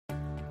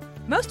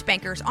Most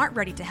bankers aren't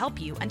ready to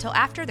help you until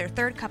after their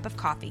third cup of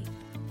coffee.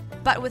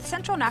 But with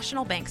Central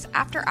National Bank's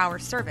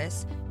after-hours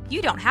service,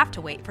 you don't have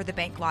to wait for the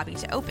bank lobby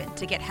to open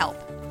to get help.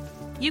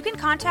 You can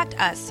contact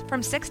us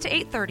from 6 to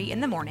 8:30 in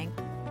the morning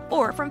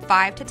or from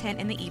 5 to 10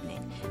 in the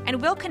evening,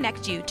 and we'll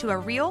connect you to a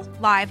real,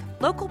 live,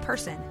 local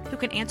person who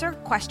can answer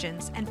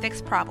questions and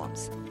fix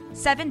problems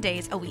 7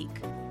 days a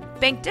week.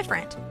 Bank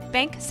different.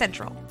 Bank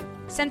Central.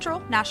 Central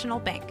National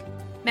Bank.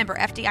 Member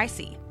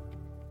FDIC.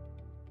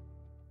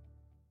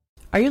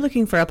 Are you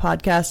looking for a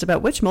podcast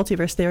about which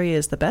multiverse theory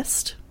is the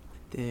best?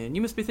 Then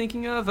you must be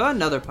thinking of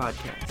another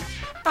podcast.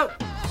 Oh!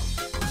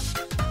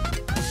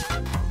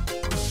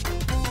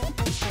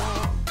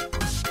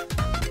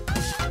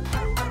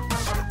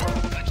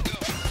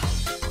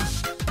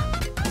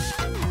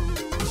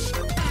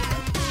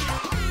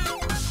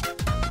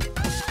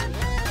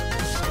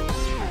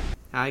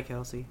 Hi,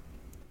 Kelsey.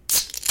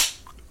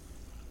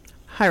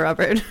 Hi,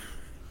 Robert.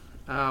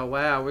 Oh,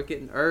 wow, we're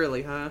getting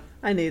early, huh?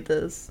 I need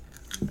this.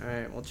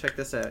 Alright, well, check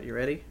this out. You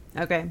ready?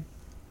 Okay.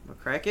 We'll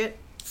crack it.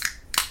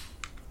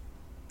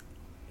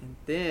 And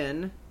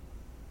then...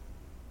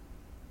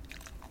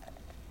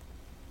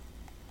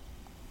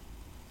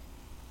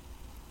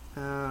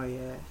 Oh,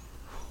 yeah.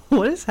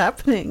 What is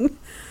happening?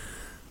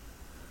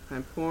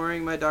 I'm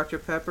pouring my Dr.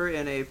 Pepper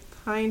in a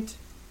pint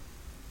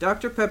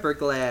Dr. Pepper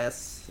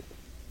glass.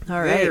 All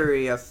right.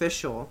 Very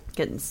official.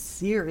 Getting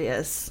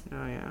serious.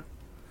 Oh, yeah.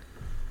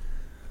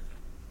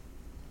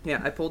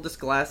 Yeah, I pulled this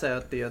glass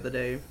out the other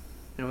day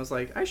and was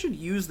like, I should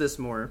use this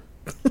more.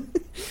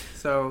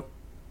 So,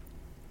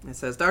 it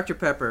says, Dr.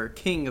 Pepper,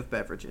 king of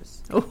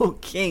beverages. Oh,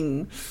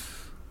 king.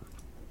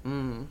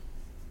 Mm.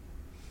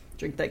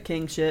 Drink that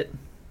king shit.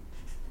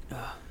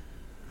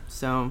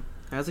 So,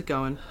 how's it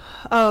going?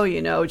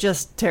 Oh,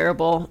 just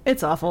terrible.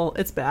 It's awful.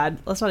 It's bad.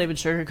 Let's not even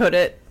sugarcoat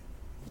it.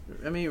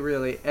 I mean,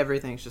 really,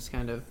 everything's just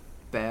kind of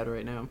bad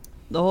right now.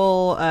 The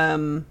whole,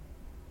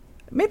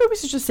 maybe we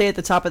should just say at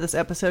the top of this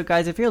episode,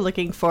 guys, if you're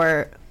looking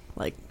for,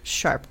 like,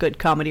 sharp, good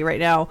comedy right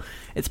now,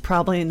 it's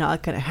probably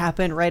not going to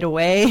happen right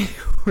away.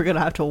 We're going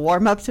to have to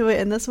warm up to it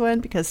in this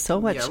one because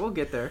so much... Yeah, we'll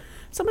get there.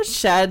 So much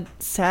sad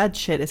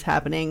shit is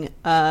happening.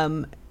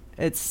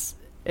 It's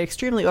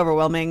extremely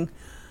overwhelming.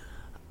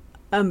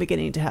 I'm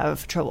beginning to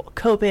have trouble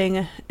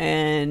coping,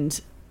 and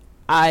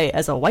I,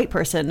 as a white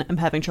person, am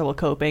having trouble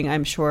coping.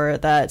 I'm sure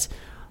that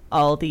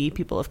all the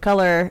people of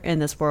color in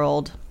this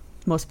world,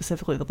 most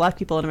specifically the black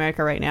people in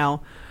America right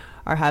now,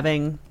 are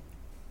having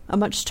a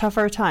much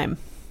tougher time.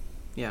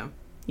 Yeah.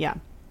 Yeah.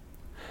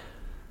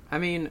 I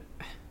mean,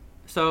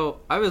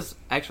 so I was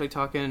actually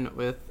talking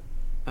with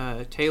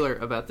Taylor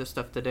about this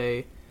stuff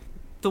today.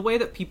 The way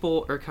that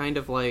people are kind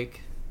of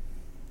like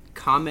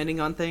commenting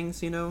on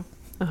things,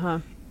 Uh-huh.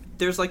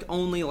 There's like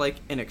only like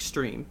an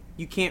extreme.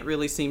 You can't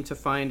really seem to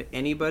find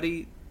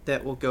anybody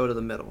that will go to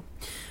the middle.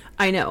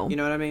 I know. You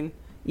know what I mean?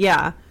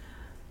 Yeah.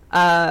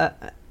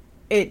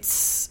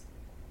 It's...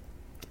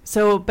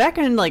 So back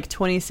in like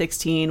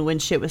 2016 when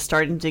shit was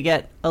starting to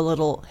get a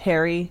little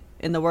hairy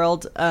in the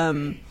world,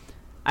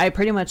 I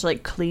pretty much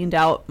like cleaned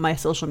out my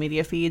social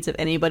media feeds of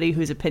anybody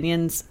whose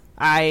opinions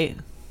I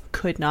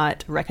could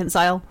not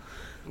reconcile.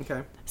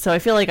 Okay. So I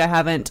feel like I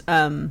haven't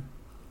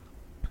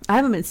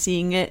been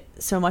seeing it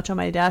so much on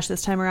my dash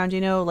this time around,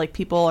 like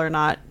people are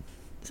not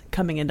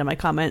coming into my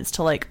comments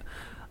to like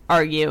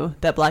argue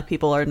that black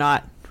people are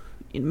not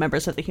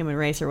members of the human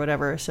race or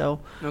whatever.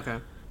 So Okay.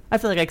 I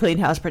feel like I cleaned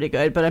house pretty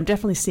good, but I'm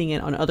definitely seeing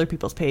it on other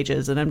people's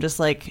pages, and I'm just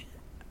like,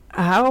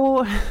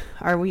 how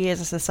are we as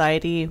a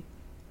society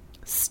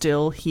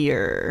still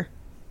here?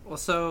 Well,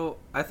 so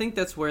I think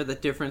that's where the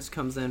difference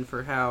comes in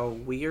for how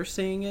we are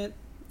seeing it.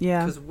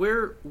 Yeah. Because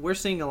we're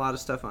seeing a lot of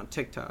stuff on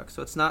TikTok,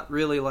 so it's not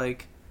really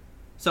like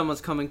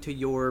someone's coming to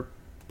your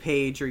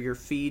page or your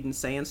feed and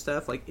saying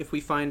stuff. Like, if we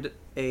find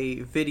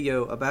a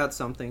video about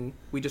something,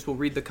 we just will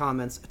read the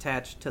comments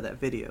attached to that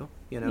video,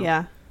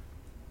 Yeah.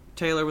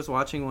 Taylor was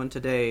watching one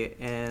today,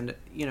 and,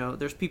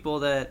 there's people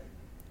that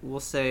will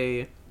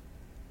say,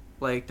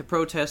 like, the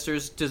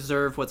protesters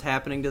deserve what's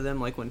happening to them,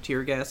 like when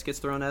tear gas gets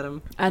thrown at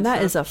them. And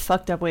that is a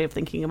fucked up way of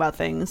thinking about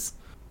things.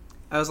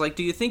 I was like,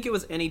 do you think it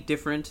was any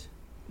different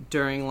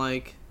during,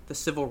 like, the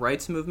civil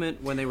rights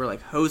movement when they were,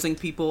 like, hosing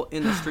people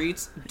in the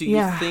streets? Do you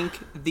Yeah. think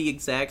the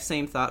exact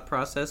same thought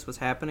process was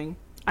happening?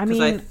 I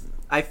mean... Because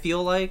I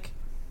feel like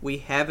we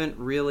haven't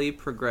really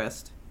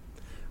progressed.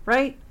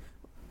 Right?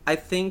 I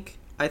think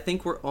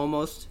we're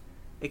almost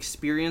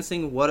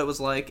experiencing what it was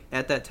like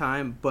at that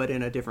time, but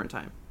in a different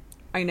time.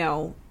 I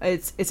know.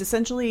 It's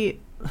essentially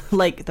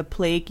like the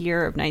plague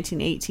year of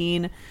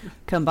 1918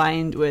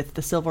 combined with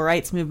the civil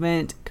rights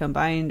movement,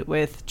 combined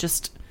with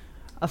just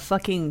a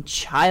fucking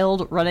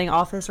child running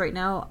office right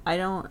now. I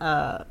don't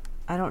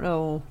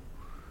know.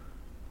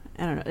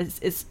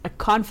 It's a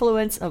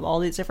confluence of all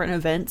these different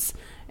events,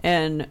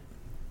 and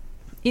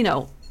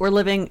we're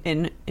living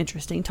in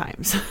interesting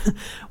times,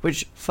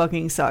 which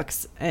fucking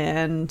sucks.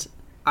 And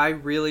I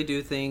really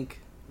do think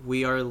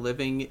we are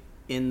living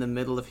in the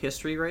middle of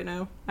history right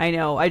now. I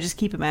know. I just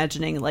keep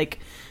imagining, like,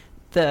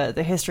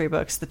 the history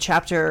books, the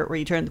chapter where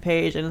you turn the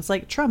page and it's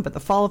like Trump at the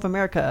fall of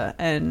America,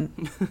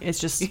 and it's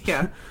just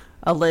Yeah.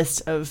 a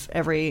list of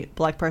every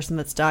black person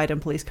that's died in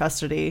police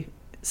custody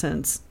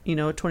since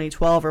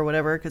 2012 or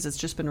whatever, because it's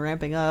just been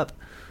ramping up.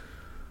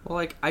 Well,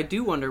 like, I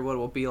do wonder what it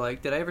will be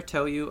like. Did I ever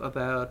tell you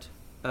about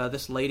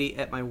this lady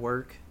at my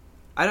work?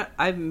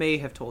 I may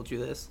have told you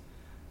this.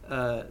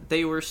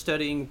 They were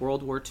studying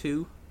World War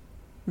II,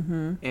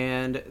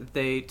 and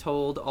they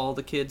told all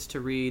the kids to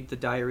read The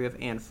Diary of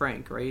Anne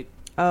Frank, right?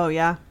 Oh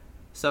yeah.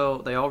 So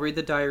they all read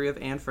The Diary of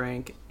Anne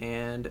Frank,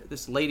 and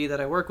this lady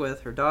that I work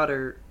with, her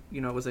daughter,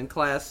 was in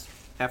class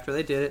after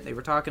they did it. They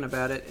were talking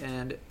about it,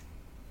 and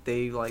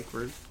they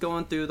were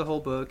going through the whole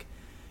book,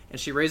 and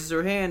she raises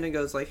her hand and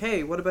goes like,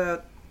 "Hey, what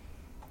about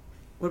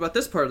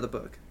this part of the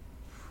book?"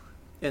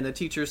 And the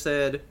teacher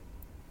said,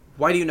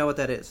 "Why do you know what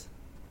that is?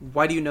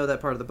 Why do you know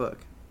that part of the book?"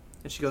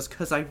 And she goes,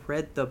 "'Cause I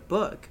read the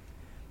book."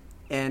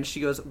 And she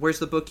goes, "Where's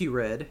the book you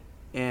read?"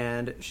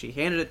 And she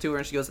handed it to her,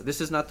 and she goes,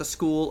 "This is not the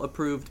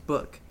school-approved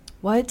book."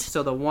 What?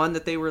 So the one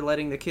that they were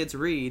letting the kids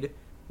read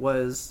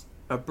was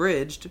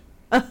abridged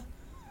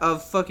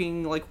of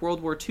fucking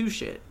World War II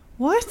shit.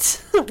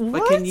 What? Like,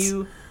 What?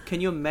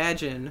 can you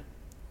imagine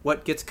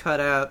what gets cut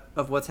out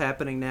of what's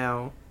happening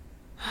now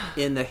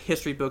in the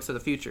history books of the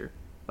future?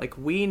 Like,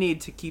 we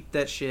need to keep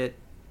that shit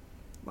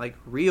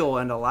real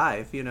and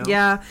alive,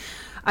 Yeah,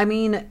 I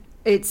mean,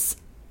 it's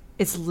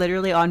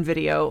literally on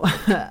video.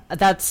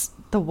 That's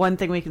the one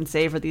thing we can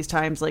say for these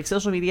times. Like,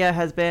 social media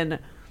has been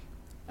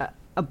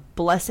a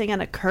blessing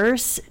and a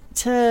curse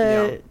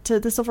to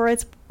the civil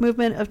rights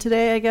movement of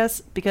today, I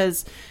guess,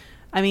 because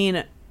I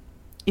mean,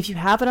 if you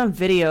have it on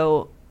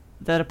video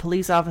that a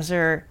police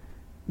officer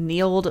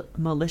kneeled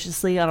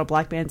maliciously on a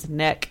black man's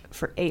neck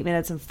for 8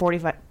 minutes and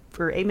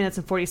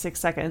 46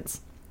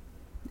 seconds,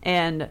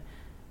 and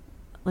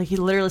he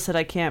literally said,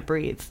 "I can't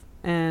breathe,"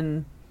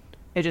 and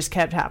it just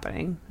kept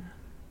happening.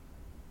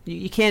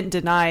 You can't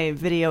deny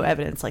video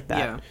evidence like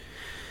that.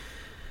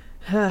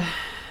 Yeah.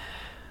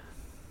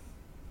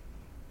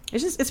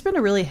 It's been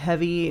a really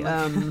heavy It's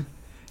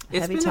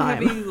heavy been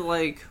time. a heavy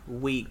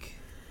week.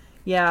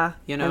 Yeah.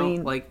 I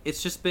mean,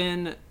 it's just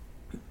been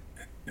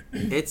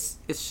it's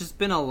just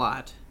been a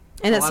lot.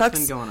 And a it lot's sucks.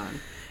 been going on.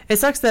 It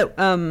sucks that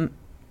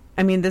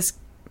I mean, it's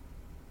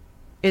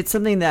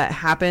something that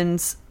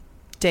happens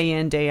day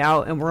in, day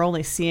out, and we're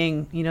only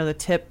seeing, the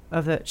tip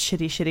of the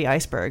shitty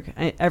iceberg.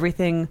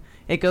 Everything,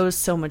 it goes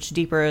so much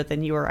deeper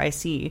than you or I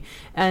see.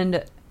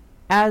 And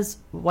as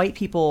white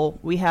people,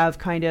 we have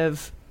kind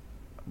of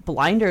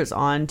blinders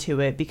on to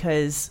it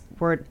because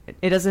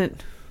it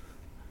doesn't,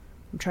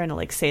 I'm trying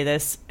to say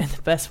this in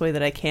the best way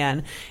that I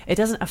can. It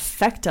doesn't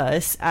affect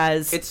us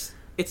as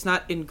it's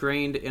not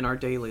ingrained in our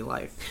daily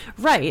life.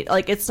 Right.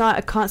 It's not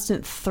a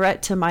constant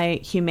threat to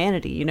my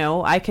humanity.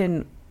 I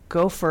can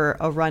go for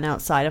a run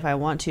outside if I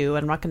want to,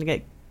 and I'm not going to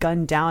get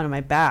gunned down in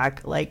my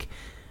back.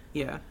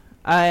 Yeah.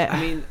 I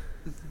mean,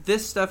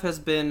 this stuff has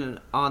been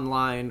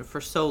online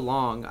for so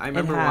long. I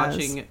remember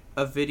watching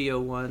a video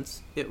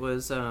once. It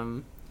was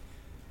one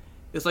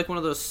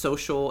of those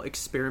social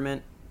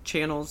experiment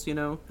channels,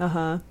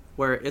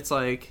 where it's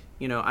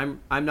I'm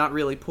not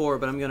really poor,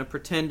 but I'm going to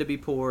pretend to be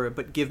poor,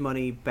 but give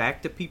money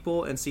back to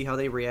people and see how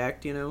they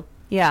react,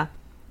 Yeah.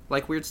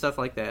 Weird stuff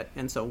like that.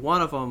 And so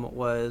one of them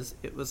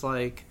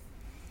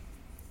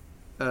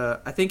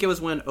I think it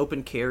was when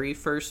open carry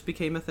first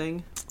became a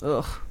thing.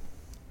 Ugh.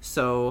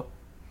 So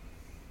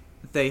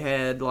they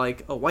had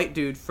a white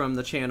dude from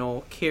the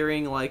channel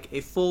carrying a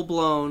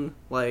full-blown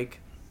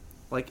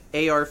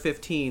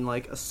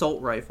AR-15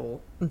 assault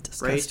rifle.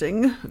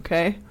 Disgusting. Right?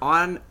 Okay.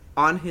 On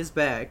his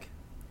back.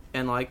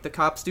 And the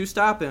cops do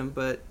stop him,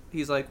 but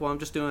he's like, "Well, I'm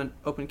just doing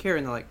open carry."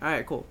 And they're like, "All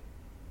right, cool.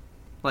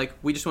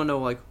 We just want to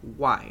know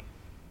why."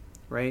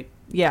 Right?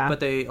 Yeah.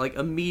 But they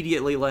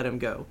immediately let him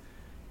go.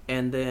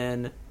 And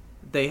then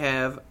they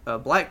have a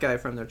black guy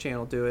from their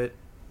channel do it,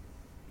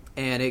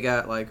 and it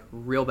got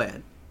real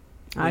bad.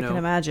 I can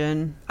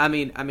imagine. I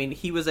mean,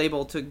 he was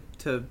able to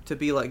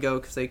be let go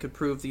because they could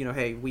prove,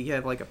 hey, we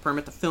have a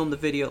permit to film the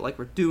video,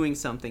 we're doing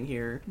something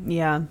here.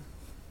 Yeah.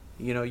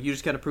 You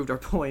just kind of proved our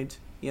point,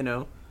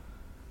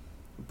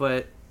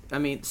 But I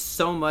mean,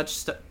 so much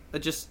stuff.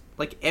 Just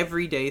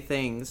everyday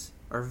things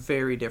are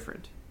very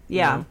different.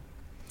 Yeah.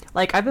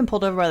 I've been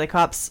pulled over by the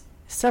cops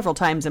several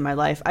times in my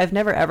life. I've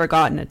never ever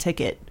gotten a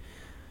ticket.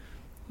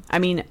 I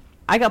mean,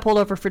 I got pulled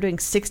over for doing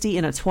 60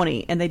 in a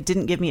 20, and they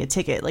didn't give me a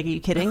ticket. Are you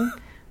kidding?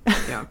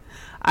 Yeah.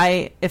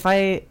 If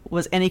I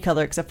was any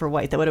color except for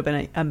white, that would have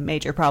been a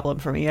major problem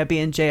for me. I'd be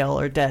in jail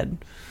or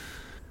dead.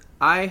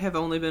 I have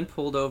only been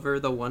pulled over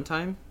the one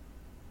time,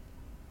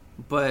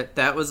 but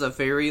that was a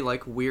very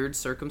weird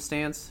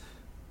circumstance.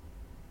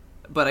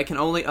 But I can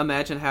only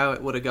imagine how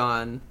it would have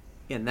gone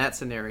in that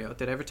scenario.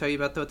 Did I ever tell you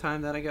about the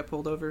time that I got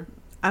pulled over?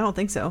 I don't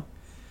think so.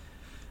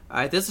 All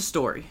right, this is a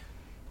story.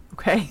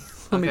 Okay.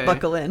 Let me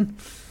buckle in.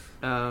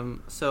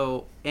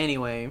 So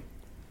anyway,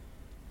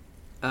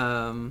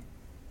 I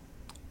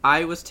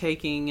was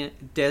taking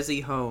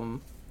Desi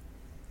home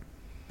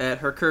at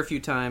her curfew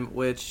time,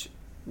 which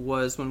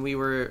was when we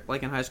were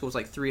in high school. It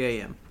was 3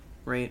 a.m.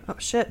 right? Oh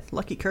shit!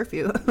 Lucky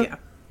curfew. Yeah.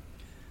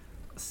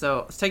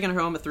 So I was taking her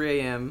home at 3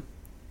 a.m.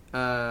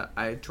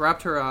 I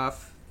dropped her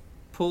off,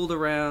 pulled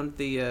around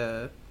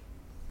the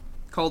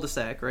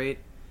cul-de-sac, right?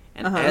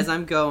 And as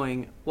I'm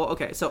going,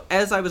 so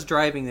as I was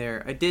driving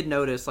there, I did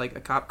notice like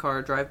a cop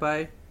car drive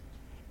by,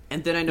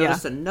 and then I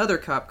noticed another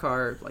cop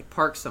car like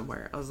parked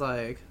somewhere. I was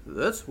like,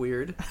 that's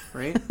weird,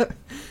 right?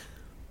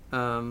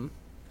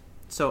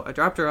 So I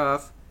dropped her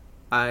off.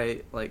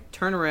 I like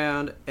turn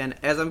around, and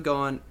as I'm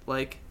going,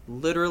 like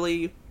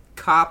literally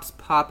cops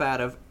pop out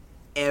of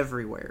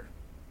everywhere.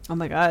 Oh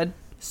my god.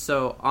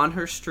 So on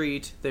her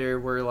street, there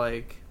were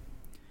like,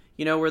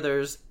 you know where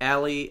there's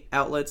alley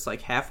outlets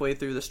like halfway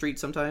through the street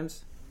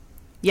sometimes?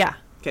 Yeah.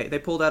 Okay, they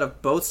pulled out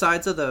of both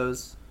sides of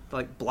those,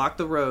 like blocked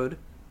the road.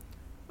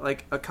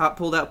 Like a cop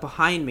pulled out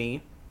behind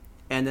me,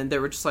 and then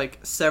there were just like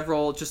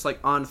several just like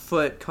on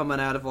foot coming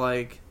out of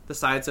like the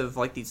sides of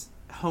like these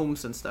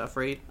homes and stuff,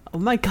 right? Oh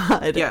my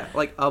god. Yeah,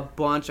 like a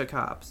bunch of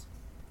cops.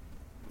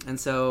 And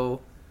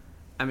so,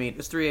 I mean,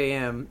 it's 3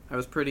 a.m. I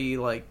was pretty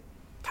like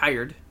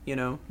tired, you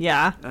know?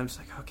 Yeah. And I'm just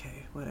like,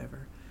 okay,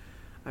 whatever.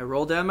 I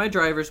roll down my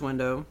driver's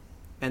window,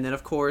 and then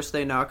of course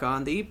they knock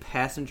on the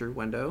passenger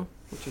window,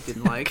 which I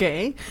didn't like.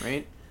 Okay.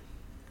 Right?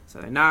 So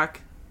they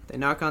knock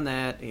on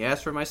that, he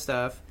asked for my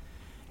stuff,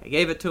 I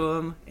gave it to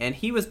him, and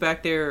he was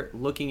back there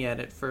looking at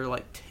it for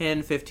like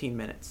 10-15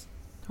 minutes.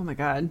 Oh my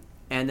god.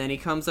 And then he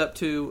comes up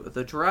to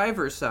the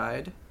driver's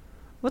side.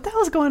 What the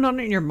hell is going on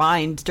in your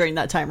mind during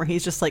that time where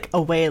he's just like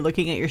away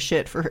looking at your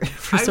shit for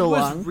so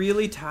long? I was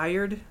really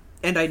tired,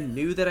 and I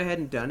knew that I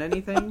hadn't done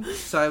anything,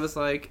 so I was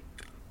like,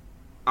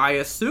 I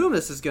assume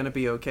this is going to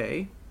be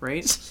okay,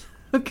 right?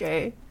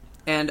 Okay.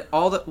 And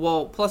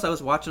plus I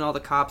was watching all the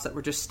cops that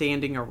were just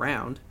standing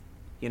around,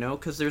 you know,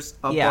 because there's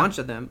a bunch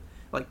of them.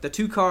 Like the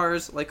 2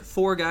 cars, like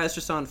 4 guys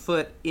just on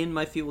foot in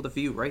my field of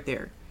view right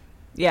there.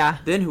 Yeah.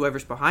 Then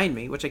whoever's behind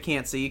me, which I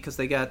can't see because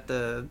they got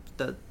the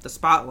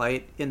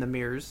spotlight in the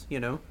mirrors, you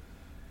know.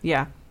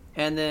 Yeah.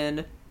 And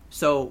then,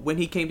 so when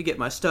he came to get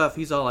my stuff,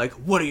 he's all like,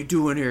 what are you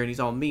doing here? And he's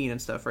all mean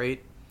and stuff,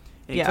 right?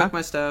 And he took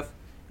my stuff,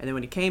 and then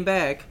when he came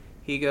back,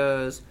 he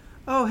goes,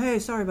 oh, hey,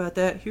 sorry about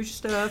that. Here's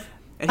your stuff.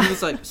 And he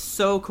was like,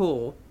 so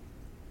cool.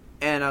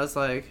 And I was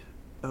like,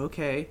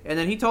 okay. And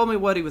then he told me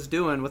what he was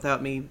doing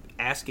without me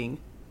asking.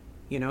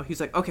 You know,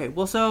 he's like, okay,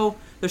 well, so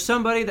there's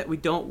somebody that we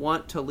don't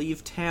want to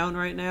leave town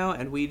right now,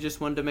 and we just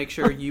wanted to make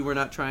sure you were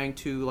not trying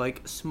to,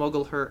 like,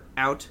 smuggle her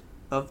out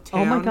of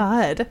town. Oh my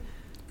god.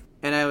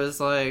 And I was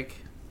like,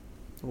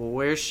 well,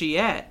 where's she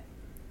at?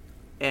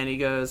 And he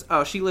goes,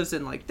 oh, she lives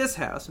in, like, this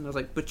house. And I was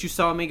like, but you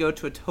saw me go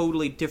to a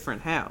totally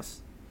different house,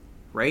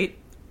 right?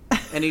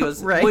 And he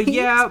goes, right? well,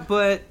 yeah,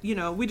 but, you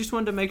know, we just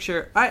wanted to make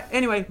sure.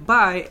 Anyway,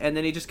 bye. And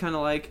then he just kind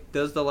of, like,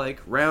 does the,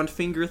 like, round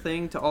finger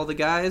thing to all the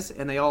guys,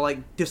 and they all,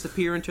 like,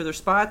 disappear into their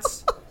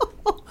spots.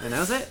 And that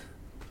was it.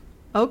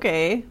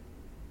 Okay.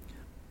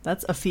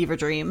 That's a fever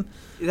dream.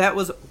 That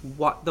was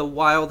the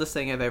wildest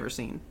thing I've ever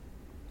seen.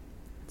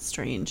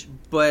 Strange.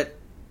 But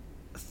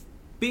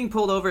being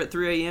pulled over at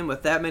 3 a.m.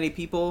 with that many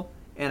people,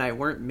 and I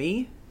weren't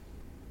me,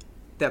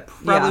 that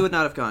probably would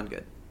not have gone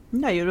good.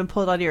 No, you would have been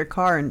pulled out of your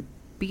car and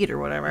beat or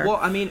whatever. Well,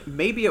 I mean,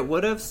 maybe it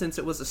would have, since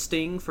it was a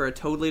sting for a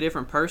totally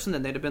different person,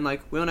 and they'd have been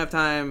like, we don't have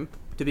time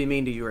to be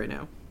mean to you right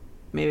now.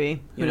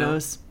 Maybe. Who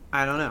knows?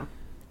 I don't know.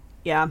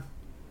 Yeah.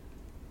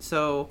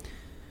 So,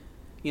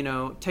 you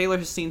know, Taylor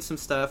has seen some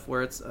stuff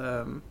where it's,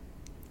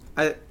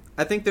 I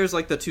think there's,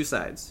 like, the 2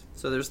 sides.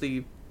 So there's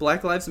the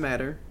Black Lives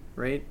Matter,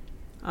 right?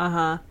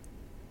 Uh-huh.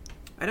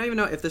 I don't even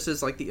know if this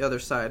is, like, the other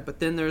side, but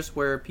then there's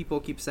where people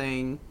keep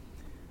saying,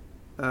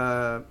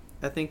 I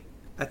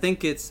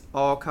think it's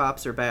all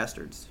cops are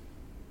bastards,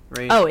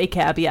 right? Oh,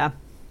 ACAB, yeah.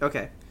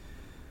 Okay.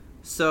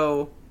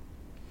 So,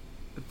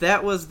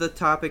 that was the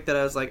topic that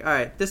I was like,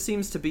 alright, this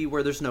seems to be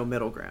where there's no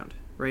middle ground,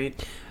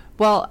 right?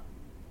 Well,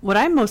 what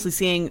I'm mostly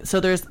seeing, so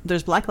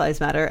there's Black Lives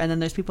Matter, and then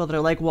there's people that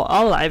are like, well,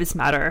 all lives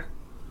matter.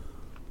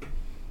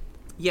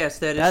 Yes,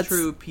 that's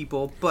true,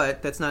 people,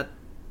 but that's not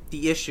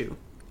the issue,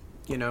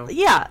 you know?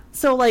 Yeah,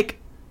 so, like,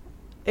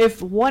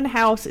 if one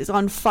house is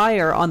on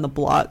fire on the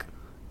block,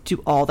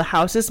 do all the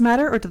houses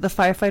matter, or do the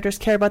firefighters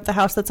care about the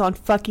house that's on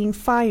fucking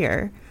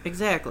fire?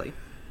 Exactly.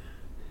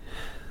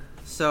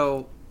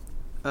 So,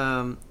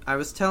 I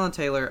was telling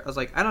Taylor, I was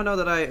like, I don't know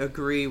that I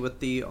agree with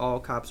the all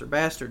cops are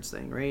bastards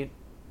thing, right?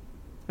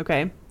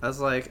 Okay. I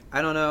was like,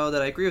 I don't know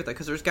that I agree with that,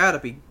 because there's gotta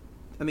be,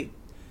 I mean,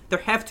 there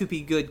have to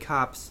be good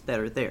cops that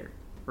are there,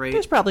 right?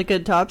 There's probably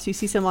good cops. You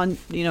see some on,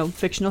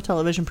 fictional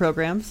television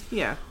programs.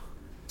 Yeah.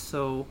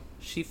 So,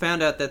 she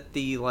found out that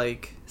the,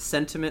 like,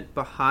 sentiment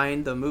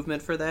behind the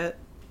movement for that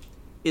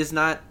is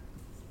not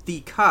the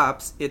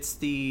cops, it's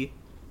the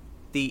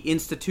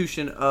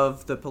institution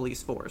of the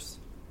police force.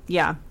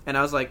 Yeah. And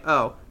I was like,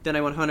 oh, then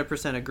I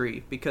 100%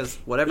 agree, because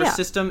whatever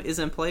system is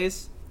in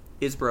place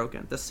is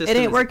broken. The system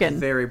ain't is working.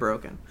 Very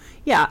broken.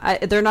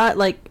 Yeah, they're not,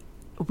 like,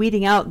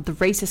 weeding out the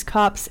racist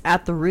cops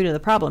at the root of the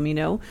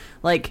problem,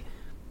 Like,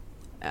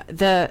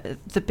 the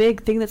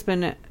big thing that's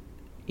been,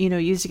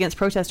 used against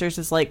protesters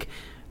is, like,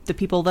 the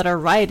people that are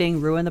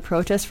rioting ruin the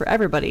protest for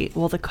everybody.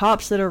 Well, the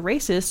cops that are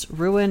racist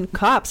ruin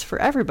cops for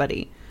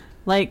everybody.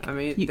 Like, I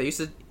mean, they used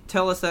to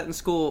tell us that in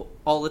school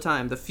all the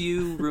time. The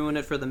few ruin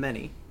it for the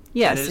many.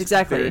 Yes, and it is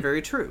exactly. Very,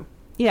 very true.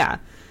 Yeah.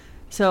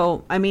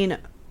 So, I mean,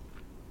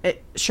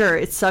 sure,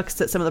 it sucks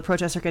that some of the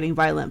protests are getting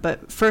violent,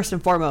 but first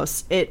and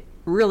foremost, it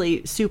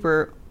really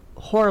super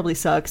horribly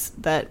sucks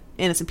that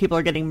innocent people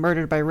are getting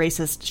murdered by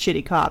racist,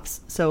 shitty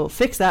cops. So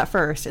fix that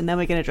first, and then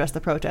we can address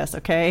the protest,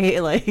 okay?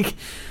 Like...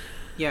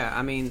 Yeah,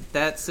 I mean,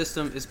 that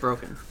system is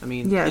broken. I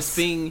mean, yes.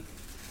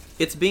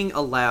 it's being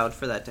allowed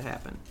for that to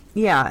happen.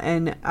 Yeah,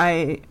 and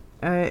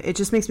it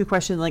just makes me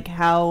question, like,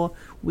 how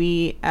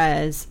we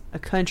as a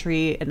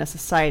country and a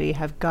society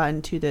have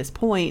gotten to this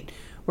point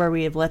where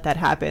we have let that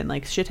happen.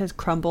 Like, shit has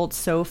crumbled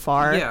so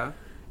far. Yeah.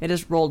 It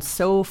has rolled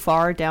so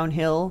far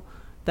downhill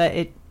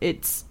that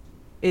it's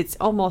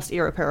almost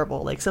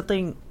irreparable. Like,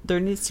 there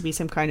needs to be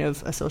some kind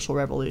of a social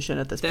revolution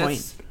at this point.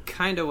 That's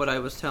kind of what I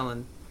was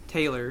telling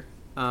Taylor.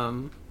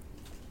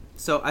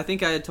 So I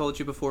think I had told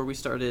you before we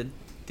started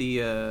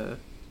the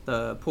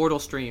Portal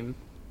stream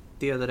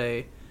the other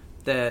day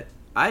that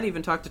I'd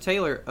even talked to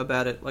Taylor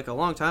about it like a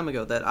long time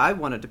ago, that I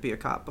wanted to be a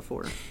cop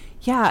before.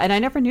 Yeah, and I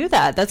never knew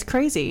that. That's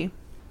crazy.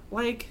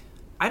 Like,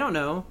 I don't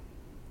know.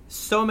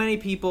 So many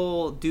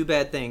people do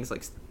bad things.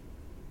 Like,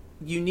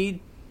 you need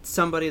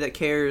somebody that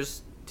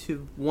cares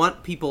to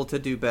want people to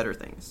do better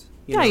things.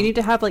 You need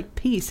to have, like,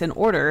 peace and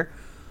order.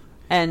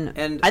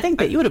 And I think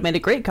that you would have made a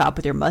great cop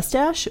with your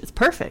mustache. It's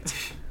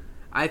perfect.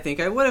 I think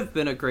I would have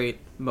been a great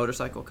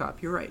motorcycle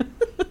cop. You're right.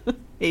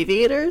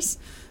 Aviators?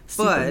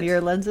 Super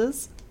mirror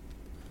lenses?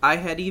 I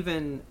had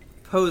even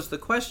posed the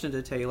question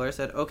to Taylor. I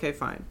said, okay,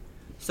 fine.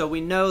 So we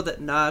know that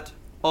not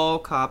all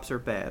cops are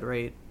bad,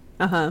 right?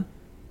 Uh-huh.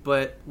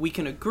 But we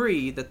can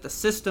agree that the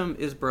system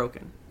is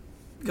broken.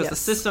 Because the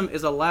system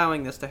is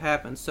allowing this to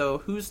happen. So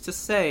who's to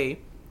say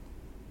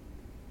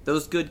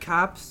those good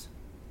cops...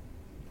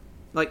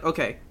 Like,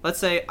 okay, let's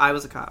say I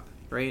was a cop,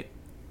 right?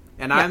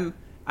 And I'm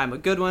a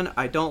good one.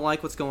 I don't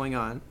like what's going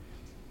on.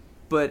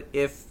 But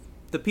if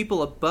the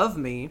people above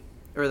me,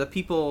 or the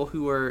people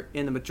who are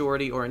in the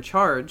majority or in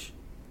charge,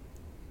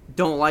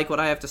 don't like what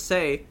I have to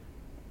say,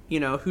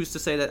 who's to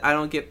say that I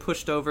don't get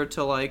pushed over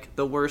to, like,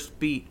 the worst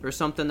beat or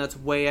something that's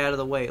way out of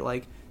the way,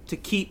 like, to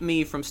keep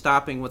me from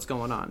stopping what's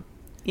going on?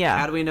 Yeah.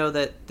 How do we know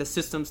that the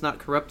system's not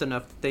corrupt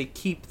enough that they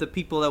keep the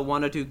people that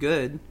want to do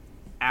good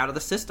out of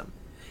the system?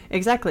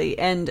 Exactly.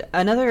 And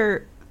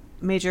another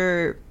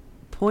major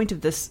point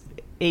of this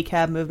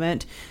ACAB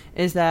movement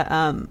is that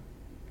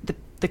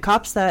the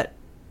cops that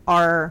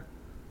are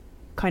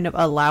kind of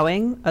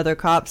allowing other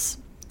cops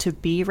to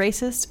be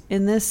racist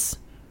in this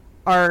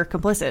are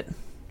complicit,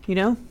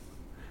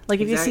 Like,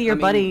 if you see your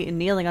buddy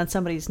kneeling on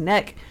somebody's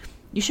neck,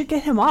 you should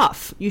get him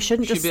off. You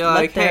shouldn't just be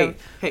like, hey,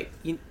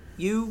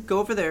 you go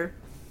over there.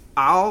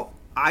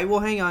 I will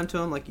hang on to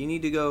him. Like, you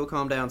need to go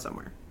calm down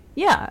somewhere.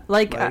 Yeah,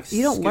 like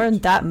you don't learn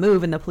that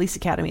move in the police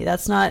academy.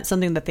 That's not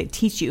something that they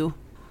teach you.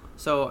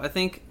 So I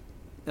think,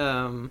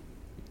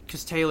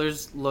 because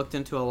Taylor's looked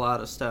into a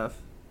lot of stuff,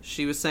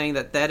 she was saying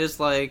that's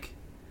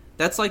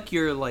like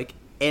your, like,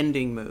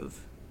 ending move.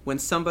 When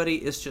somebody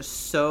is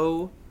just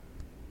so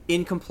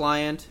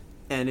incompliant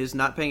and is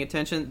not paying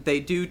attention, they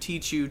do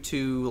teach you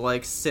to,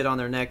 like, sit on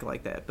their neck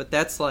like that. But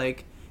that's,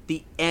 like,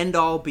 the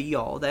end-all,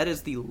 be-all. That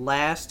is the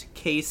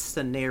last-case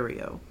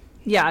scenario.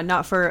 Yeah,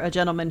 not for a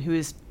gentleman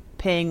who's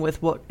paying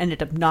with what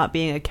ended up not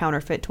being a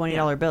counterfeit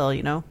 $20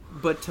 bill,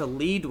 But to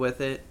lead with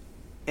it,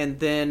 and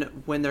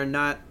then when they're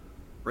not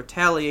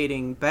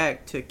retaliating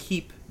back, to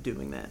keep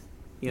doing that,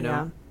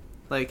 Yeah.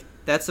 Like,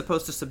 that's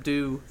supposed to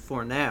subdue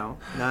for now,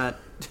 not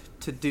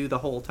to do the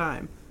whole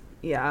time.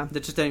 Yeah.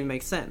 That just doesn't even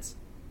make sense.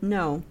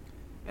 No.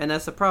 And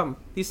that's the problem.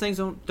 These things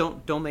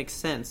don't make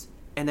sense,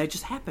 and they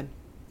just happen.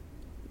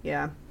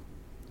 Yeah.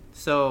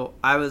 So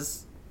I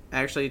was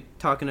actually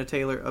talking to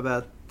Taylor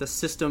about the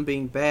system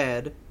being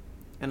bad,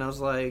 and I was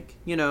like,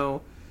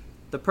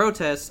 the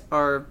protests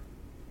are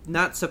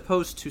not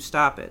supposed to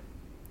stop it.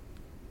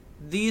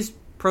 These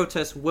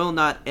protests will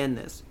not end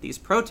this. These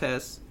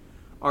protests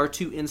are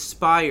to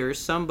inspire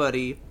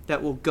somebody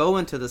that will go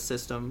into the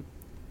system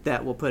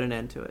that will put an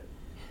end to it.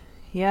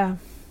 Yeah.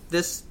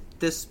 This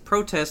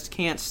protest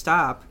can't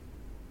stop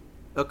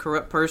a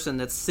corrupt person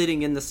that's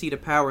sitting in the seat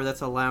of power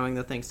that's allowing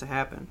the things to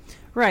happen.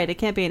 Right, it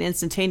can't be an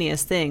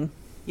instantaneous thing.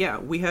 Yeah,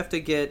 we have to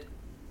get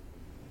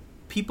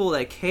people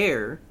that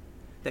care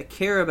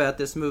about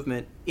this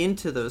movement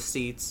into those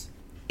seats,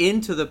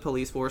 into the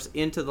police force,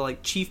 into the,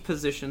 like, chief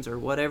positions or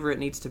whatever it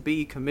needs to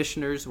be,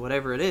 commissioners,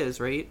 whatever it is,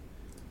 right?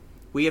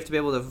 We have to be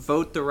able to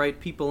vote the right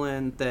people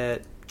in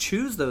that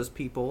choose those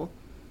people.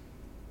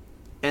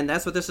 And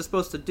that's what this is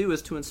supposed to do,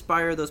 is to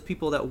inspire those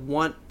people that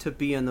want to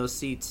be in those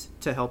seats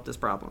to help this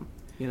problem,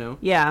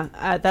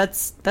 Yeah,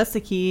 that's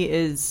the key,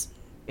 is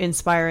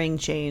inspiring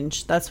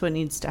change. That's what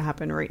needs to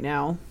happen right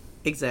now.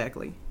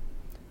 Exactly.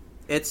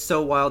 It's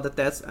so wild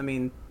that's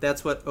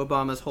what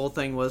Obama's whole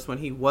thing was when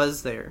he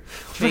was there.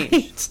 Change.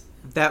 Right.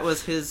 That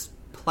was his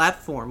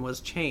platform,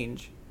 was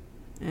change.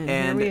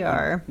 And here we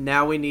are.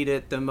 Now we need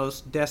it the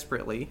most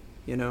desperately.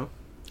 you know?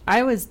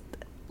 I was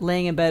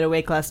laying in bed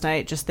awake last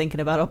night just thinking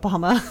about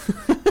Obama.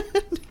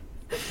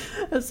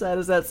 As sad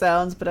as that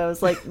sounds, but I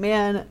was like,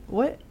 man,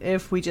 what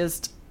if we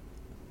just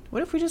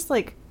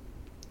like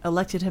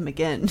elected him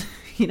again?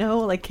 You know,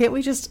 like, can't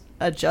we just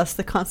adjust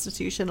the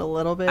Constitution a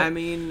little bit? I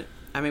mean,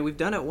 we've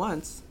done it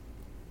once.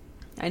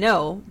 I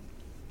know.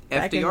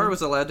 FDR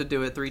was allowed to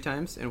do it 3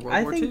 times in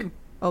World War II. I think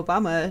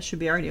Obama should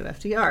be our new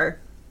FDR.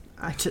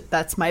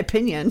 That's my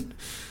opinion.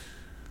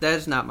 That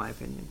is not my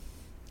opinion.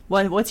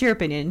 What's your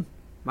opinion?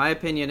 My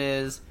opinion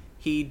is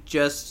he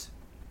just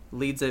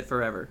leads it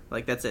forever.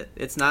 Like, that's it.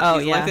 It's not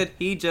he's elected.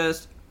 He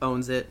just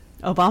owns it.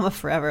 Obama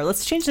forever.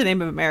 Let's change the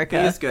name of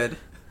America. He is good.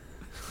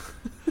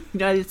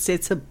 United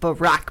States of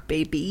Barack,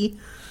 baby.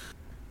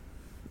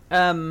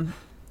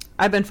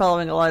 I've been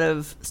following a lot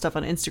of stuff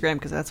on Instagram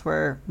because that's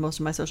where most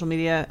of my social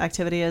media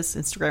activity is,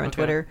 Instagram and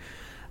Twitter.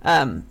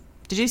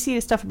 Did you see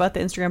stuff about the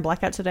Instagram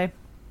blackout today?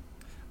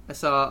 I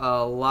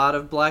saw a lot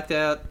of blacked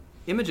out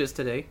images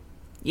today.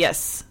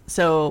 Yes.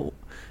 So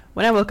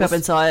when I woke up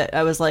and saw it,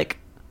 I was like,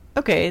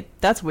 okay,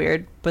 that's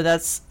weird, but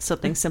that's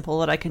something simple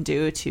that I can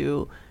do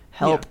to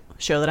help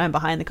show that I'm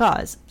behind the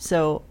cause.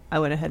 So I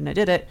went ahead and I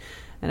did it,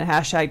 and I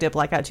hashtagged it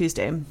Blackout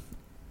Tuesday.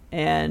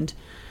 And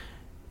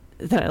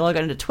then I log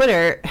on to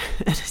Twitter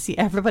and I see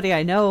everybody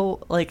I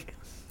know, like,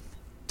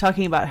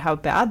 talking about how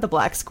bad the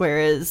black square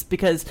is.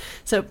 Because,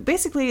 so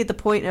basically the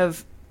point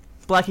of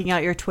blacking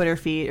out your Twitter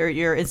feed or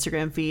your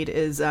Instagram feed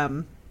is,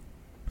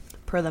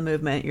 per the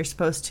movement, you're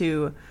supposed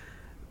to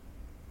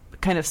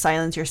kind of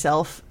silence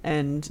yourself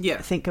and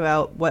think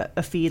about what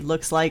a feed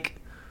looks like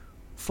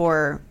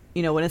for,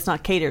 you know, when it's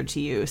not catered to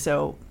you.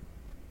 So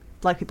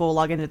black people will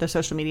log into their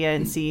social media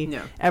and see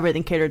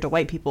everything catered to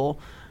white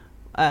people.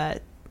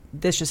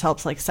 This just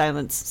helps, like,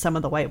 silence some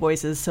of the white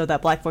voices so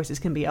that black voices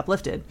can be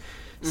uplifted.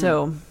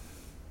 So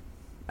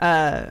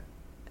there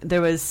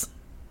was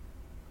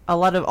a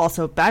lot of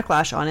also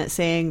backlash on it,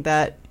 saying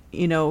that,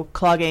 you know,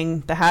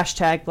 clogging the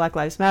hashtag Black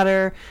Lives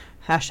Matter,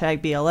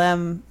 hashtag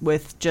BLM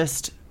with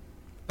just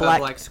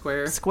black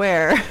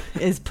square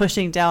is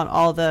pushing down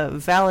all the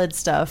valid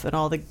stuff and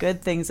all the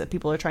good things that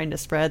people are trying to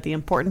spread, the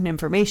important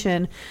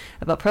information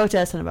about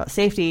protests and about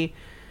safety.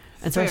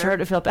 And so I started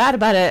to feel bad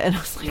about it, and I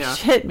was like,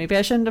 shit, maybe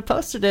I shouldn't have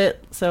posted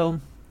it. So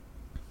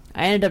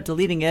I ended up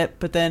deleting it,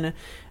 but then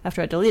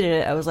after I deleted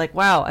it, I was like,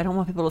 wow, I don't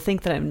want people to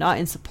think that I'm not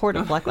in support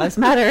of Black Lives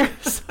Matter.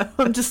 So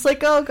I'm just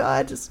like, oh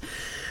God, just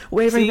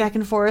wavering back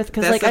and forth.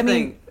 Because, like, I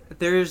mean,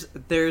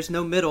 there's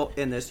no middle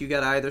in this. You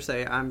gotta either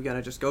say, I'm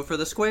gonna just go for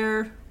the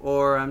square,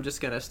 or I'm just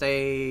gonna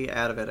stay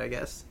out of it, I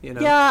guess. You know?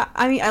 Yeah,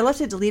 I mean, I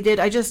left it deleted.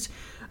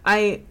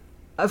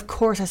 Of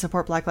course I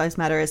support Black Lives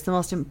Matter. It's the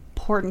most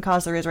important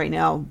cause there is right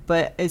now,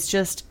 but it's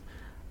just,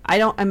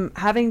 I'm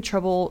having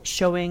trouble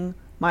showing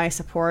my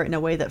support in a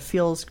way that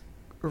feels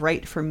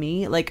right for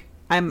me. Like,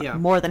 I'm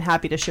more than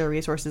happy to share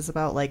resources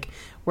about, like,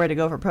 where to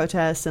go for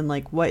protests and,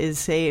 like, what is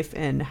safe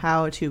and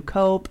how to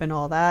cope and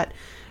all that,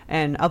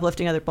 and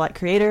uplifting other black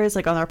creators.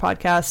 Like, on our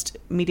podcast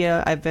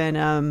media, I've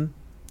been,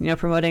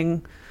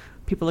 promoting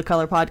people of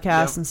color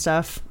podcasts and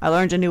stuff. I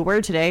learned a new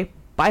word today,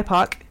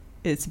 BIPOC.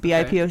 It's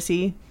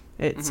BIPOC.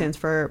 It stands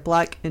for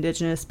Black,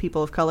 Indigenous,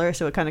 People of Color,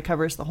 so it kind of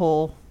covers the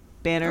whole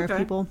banner of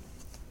people.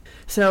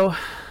 So,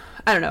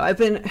 I don't know.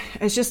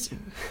 It's just,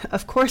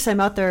 of course I'm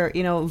out there,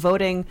 you know,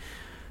 voting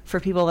for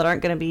people that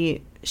aren't going to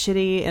be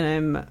shitty, and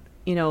I'm,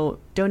 you know,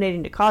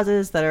 donating to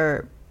causes that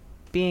are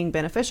being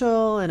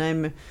beneficial,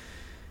 and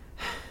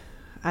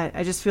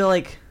I just feel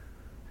like,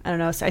 I don't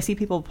know, so I see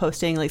people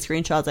posting, like,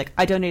 screenshots, like,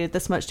 I donated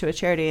this much to a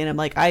charity, and I'm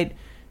like, I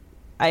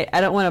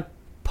don't want to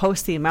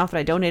post the amount that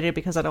I donated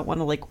because I don't want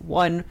to, like,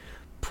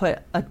 put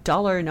a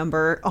dollar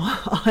number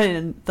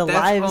on the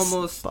lives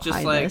almost behind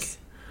just like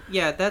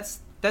this.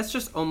 That's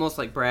just almost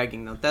like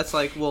bragging, though. That's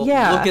like, well,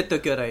 look at the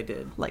good I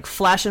did, like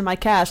flashing my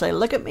cash, like,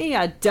 look at me,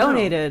 I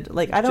donated.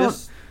 Like, I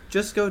don't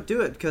just go do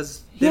it,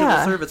 because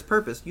it'll serve its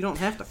purpose. You don't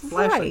have to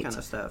flash that kind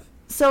of stuff.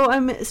 So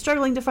I'm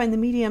struggling to find the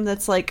medium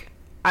that's like,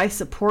 I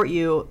support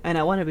you and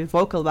I want to be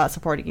vocal about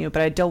supporting you,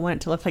 but I don't want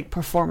it to look like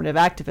performative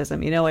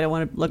activism. You know, I don't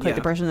want to look like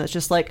the person that's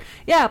just like,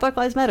 Black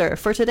Lives Matter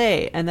for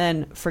today, and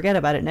then forget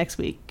about it next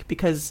week,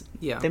 because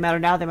they matter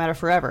now, they matter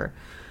forever.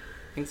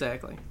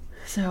 Exactly.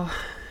 So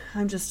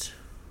I'm just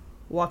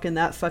walking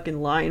that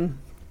fucking line.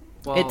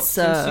 Well,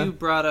 since you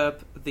brought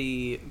up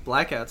the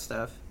blackout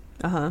stuff,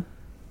 I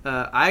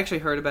actually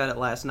heard about it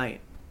last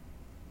night.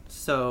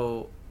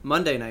 So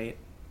Monday night,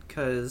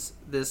 because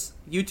this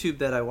YouTube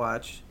that I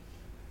watch,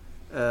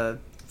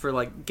 for,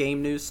 like,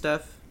 game news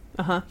stuff,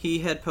 he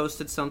had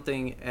posted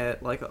something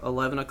at, like,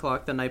 11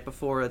 o'clock the night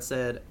before. It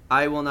said,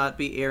 I will not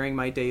be airing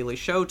my daily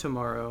show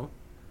tomorrow,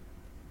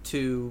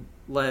 to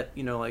let,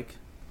 you know, like,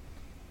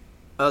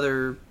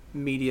 other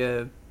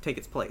media take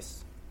its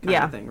place kind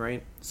of thing,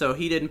 right? So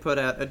he didn't put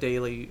out a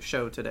daily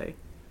show today.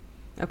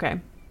 Okay.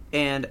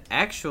 And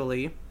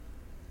actually,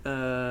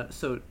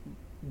 so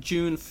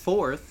June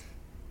 4th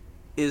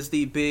is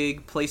the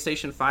big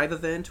PlayStation 5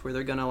 event where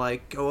they're gonna,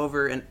 like, go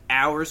over an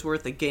hour's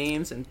worth of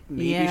games and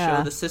maybe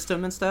show the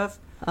system and stuff.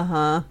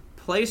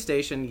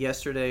 PlayStation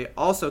yesterday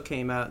also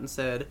came out and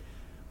said,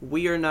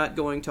 we are not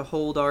going to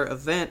hold our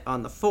event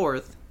on the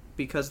 4th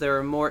because there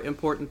are more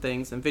important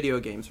things than video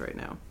games right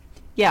now.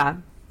 Yeah.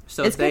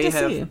 So it's they good to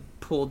have see.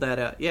 pulled that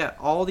out. Yeah,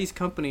 all these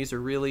companies are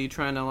really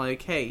trying to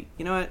like, hey,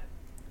 you know what?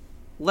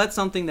 Let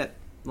something that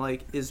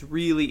like is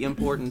really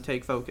important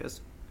take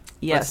focus.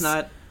 Yes.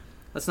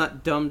 Let's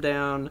not dumb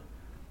down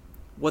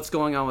what's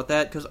going on with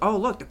that because oh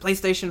look, the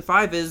PlayStation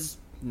 5 is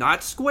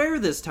not square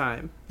this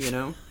time, you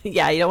know?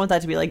 Yeah, you don't want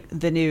that to be like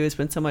the news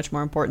when so much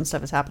more important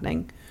stuff is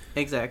happening.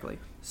 Exactly.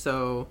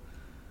 So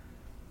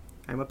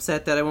I'm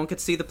upset that I won't get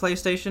to see the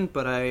PlayStation,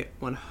 but I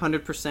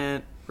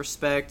 100%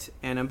 respect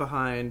and am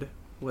behind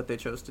what they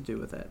chose to do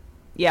with it.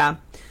 Yeah.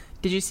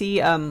 Did you see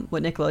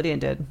what Nickelodeon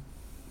did?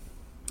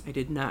 I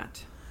did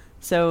not.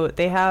 So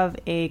they have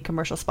a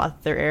commercial spot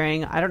that they're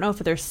airing. I don't know if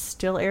they're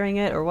still airing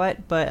it or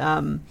what,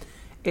 but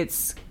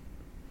it's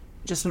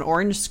just an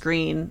orange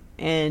screen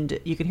and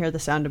you can hear the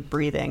sound of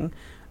breathing.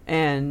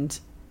 And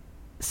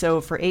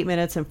so for 8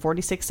 minutes and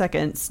 46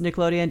 seconds,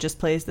 Nickelodeon just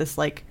plays this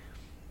like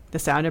the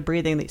sound of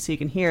breathing so you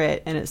can hear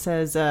it. And it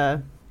says,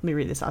 let me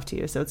read this off to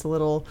you. So it's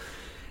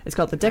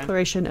called the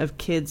Declaration of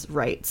Kids'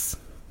 Rights.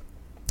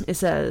 It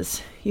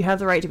says, you have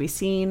the right to be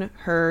seen,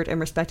 heard,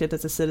 and respected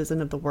as a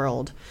citizen of the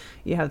world.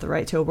 You have the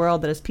right to a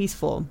world that is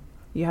peaceful.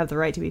 You have the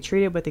right to be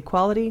treated with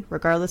equality,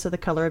 regardless of the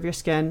color of your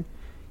skin.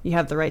 You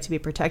have the right to be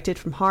protected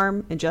from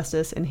harm,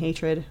 injustice, and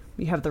hatred.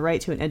 You have the right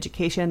to an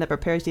education that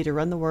prepares you to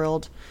run the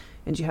world.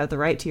 And you have the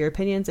right to your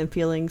opinions and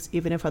feelings,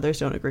 even if others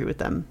don't agree with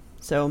them.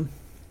 So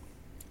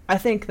I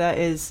think that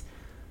is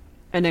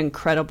an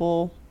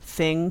incredible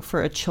thing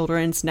for a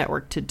children's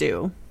network to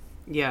do.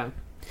 Yeah.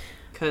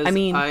 Because I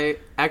mean, I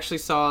actually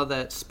saw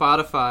that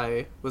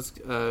Spotify was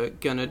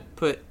going to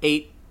put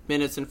 8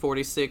 minutes and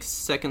 46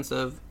 seconds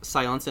of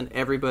silence in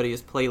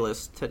everybody's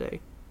playlist today.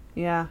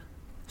 Yeah.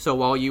 So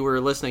while you were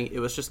listening, it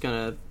was just going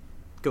to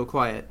go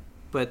quiet.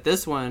 But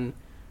this one,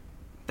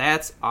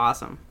 that's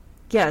awesome.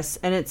 Yes,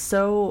 and it's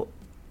so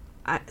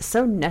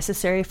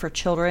necessary for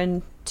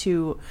children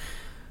to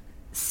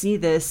see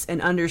this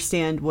and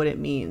understand what it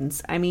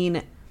means. I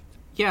mean...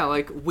 Yeah,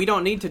 like, we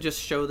don't need to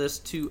just show this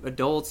to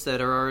adults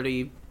that are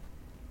already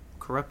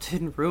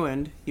corrupted and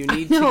ruined. You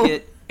need to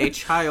get a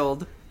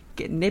child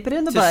nip it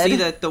in the to bud. see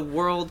that the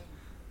world...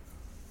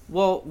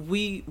 Well,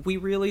 we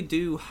really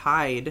do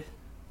hide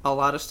a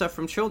lot of stuff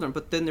from children,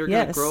 but then they're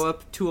going to grow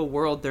up to a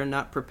world they're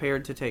not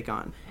prepared to take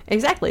on.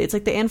 Exactly. It's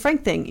like the Anne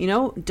Frank thing, you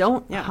know?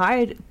 Don't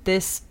hide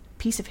this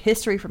piece of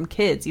history from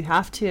kids. You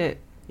have to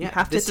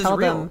tell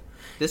them.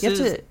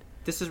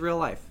 This is real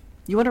life.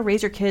 You want to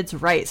raise your kids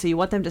right, so you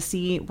want them to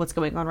see what's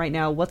going on right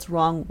now, what's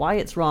wrong, why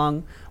it's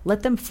wrong.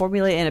 Let them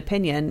formulate an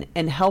opinion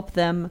and help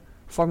them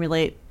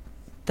formulate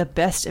the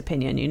best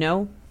opinion, you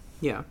know?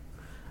 Yeah.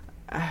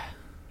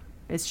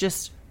 It's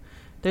just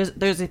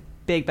there's a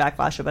big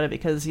backlash about it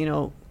because, you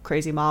know,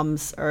 crazy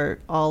moms are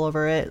all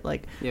over it.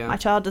 Like, my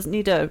child doesn't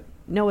need to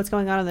know what's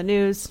going on in the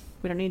news.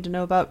 We don't need to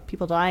know about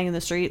people dying in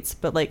the streets.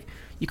 But, like,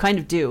 you kind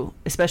of do,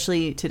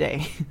 especially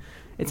today.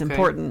 It's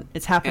important.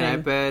 It's happening. And I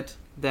bet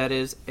that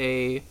is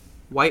a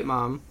white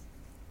mom.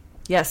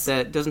 Yes.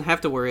 That doesn't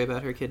have to worry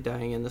about her kid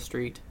dying in the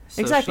street.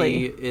 So exactly.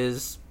 She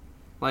is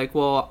like,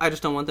 well, I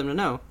just don't want them to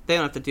know. They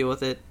don't have to deal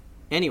with it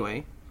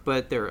anyway.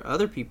 But there are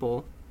other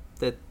people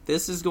that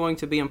this is going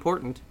to be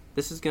important.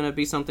 This is going to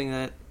be something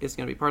that is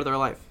going to be part of their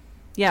life.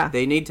 Yeah.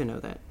 They need to know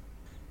that.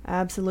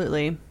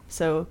 Absolutely.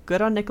 So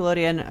good on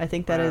Nickelodeon. I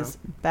think that is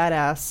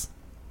badass.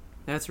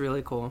 That's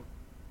really cool.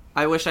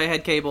 I wish I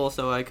had cable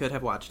so I could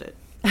have watched it.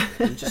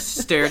 And just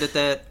stared at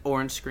that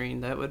orange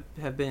screen. That would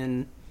have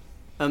been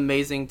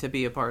amazing to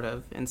be a part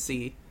of and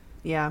see.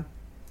 Yeah.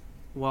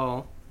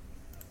 Well,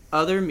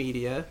 other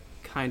media,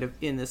 kind of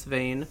in this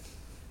vein,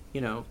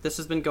 you know, this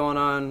has been going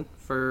on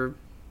for,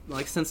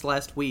 like, since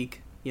last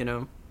week, you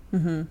know.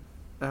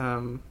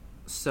 Mm-hmm.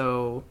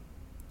 So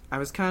I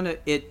was kind of,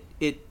 it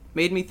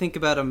made me think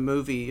about a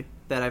movie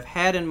that I've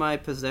had in my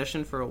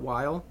possession for a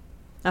while.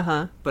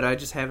 Uh-huh. But I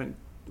just haven't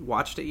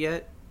watched it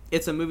yet.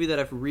 It's a movie that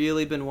I've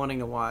really been wanting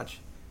to watch.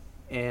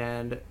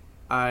 And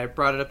I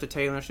brought it up to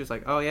Taylor and she was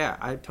like, oh yeah,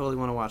 I totally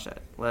want to watch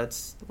that.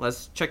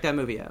 Let's check that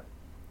movie out.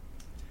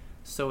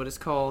 So it is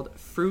called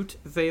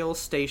Fruitvale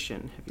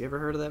Station. Have you ever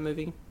heard of that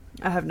movie?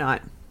 I have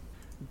not.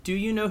 Do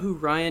you know who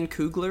Ryan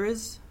Coogler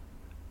is?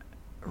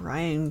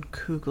 Ryan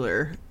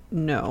Coogler?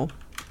 No.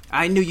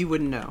 I knew you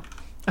wouldn't know.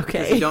 Okay.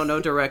 Because you don't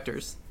know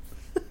directors.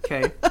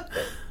 Okay.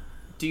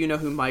 Do you know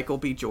who Michael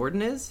B.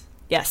 Jordan is?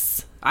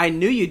 Yes. I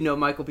knew you'd know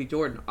Michael B.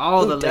 Jordan.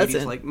 All the ladies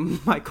doesn't? like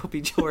Michael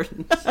B.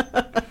 Jordan.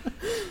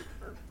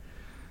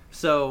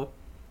 So,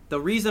 the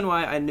reason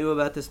why I knew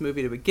about this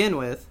movie to begin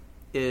with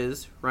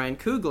is Ryan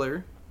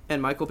Coogler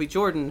and Michael B.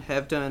 Jordan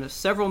have done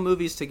several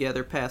movies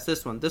together past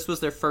this one. This was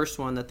their first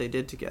one that they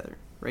did together,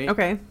 right?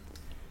 Okay.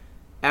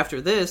 After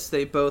this,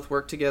 they both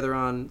worked together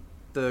on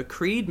the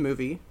Creed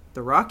movie,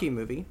 the Rocky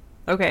movie.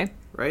 Okay.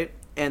 Right?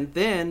 And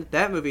then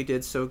that movie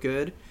did so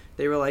good,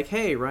 they were like,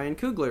 hey, Ryan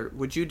Coogler,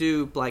 would you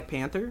do Black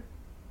Panther?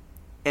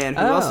 And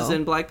who else is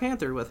in Black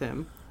Panther with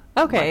him?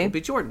 Okay. Michael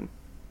B. Jordan.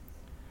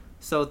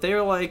 So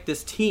they're like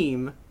this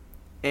team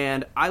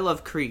And I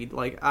love Creed.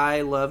 Like,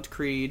 I loved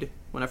Creed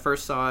when I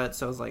first saw it,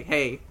 so I was like,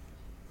 hey,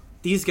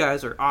 these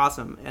guys are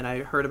awesome. And I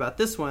heard about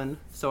this one,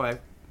 so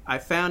I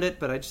found it,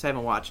 but I just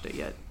haven't watched it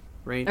yet,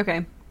 right?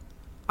 Okay.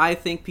 I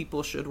think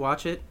people should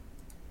watch it.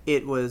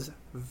 It was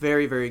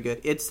very, very good.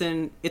 It's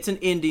an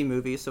indie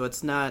movie, so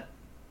it's not,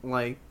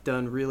 like,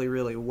 done really,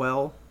 really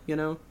well, you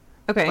know?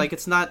 Okay. Like,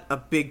 it's not a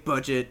big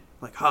budget,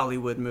 like,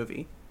 Hollywood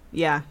movie.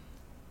 Yeah.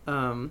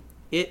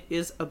 It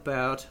is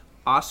about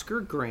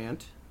Oscar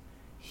Grant.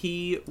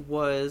 He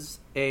was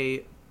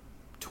a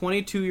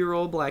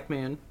 22-year-old black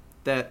man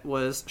that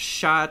was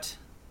shot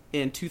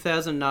in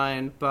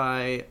 2009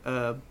 by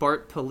a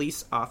BART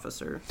police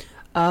officer.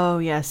 Oh,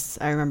 yes.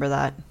 I remember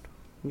that.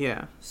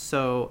 Yeah,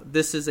 so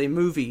this is a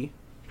movie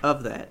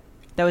of that.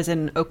 That was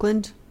in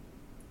Oakland?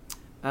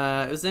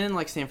 It was in,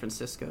 like, San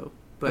Francisco.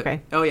 But,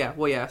 Okay. Oh, yeah.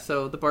 Well, yeah,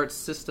 so the BART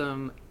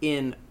system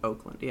in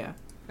Oakland, yeah.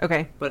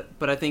 Okay. But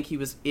I think he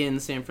was in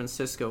San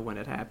Francisco when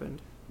it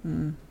happened.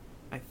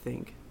 I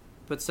think.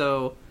 But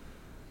so,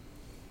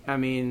 I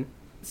mean,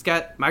 it's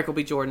got Michael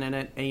B. Jordan in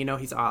it, and you know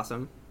he's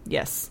awesome.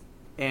 Yes.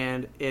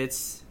 And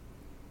it's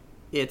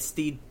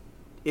the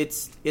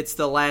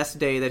last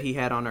day that he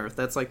had on Earth.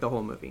 That's like the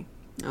whole movie.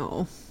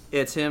 Oh.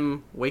 It's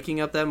him waking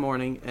up that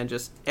morning and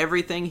just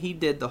everything he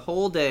did the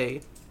whole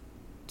day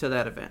to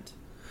that event,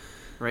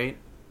 right?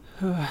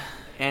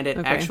 And it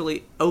Okay.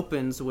 actually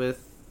opens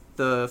with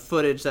the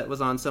footage that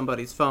was on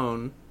somebody's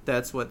phone.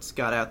 That's what's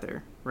got out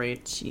there,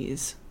 right?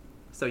 Jeez.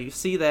 So you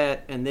see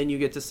that, and then you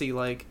get to see,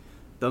 like,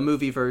 the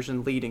movie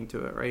version leading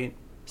to it, right?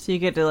 So you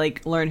get to,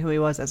 like, learn who he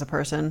was as a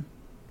person.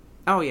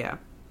 Oh, yeah.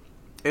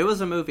 It was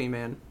a movie,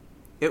 man.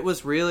 It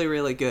was really,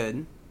 really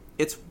good.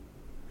 It's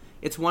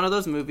one of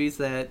those movies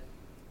that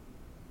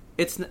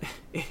it's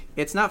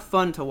not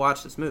fun to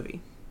watch this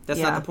movie. That's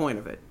Yeah. not the point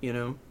of it, you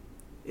know?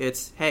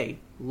 It's, hey,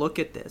 look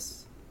at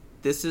this.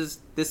 This is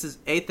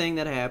a thing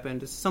that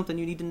happened. It's something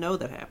you need to know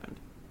that happened.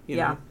 You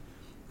Yeah. know?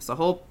 It's the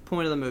whole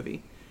point of the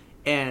movie.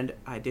 And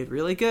I did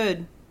really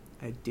good.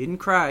 I didn't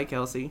cry,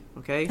 Kelsey,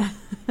 okay?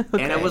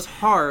 Okay. And it was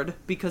hard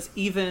because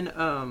even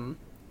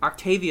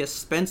Octavia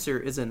Spencer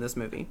is in this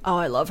movie. Oh,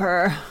 I love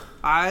her.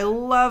 I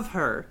love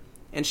her.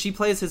 And she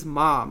plays his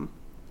mom.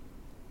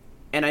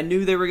 And I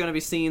knew there were going to be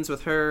scenes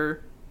with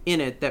her in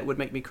it that would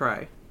make me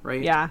cry,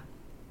 right? Yeah.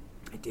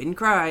 I didn't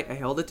cry. I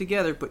held it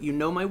together, but you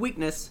know my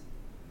weakness.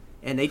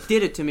 And they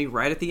did it to me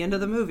right at the end of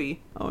the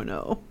movie. Oh,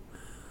 no.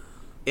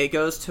 It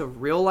goes to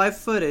real-life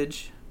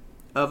footage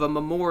of a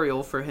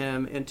memorial for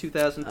him in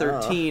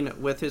 2013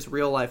 with his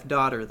real-life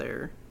daughter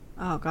there.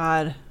 Oh,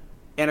 God.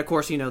 And, of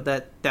course, you know,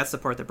 that's the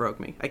part that broke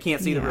me. I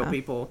can't see the real Yeah.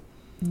 people.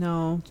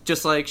 No.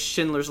 Just like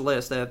Schindler's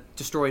List, that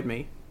destroyed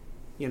me,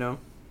 you know?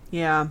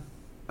 Yeah.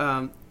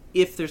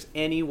 If there's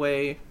any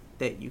way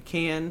that you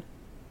can,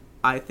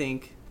 I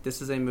think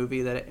this is a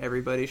movie that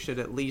everybody should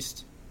at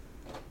least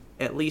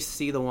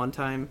see the one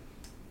time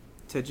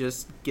to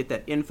just get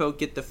that info,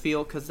 get the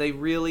feel, because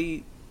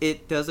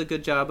it does a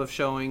good job of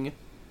showing,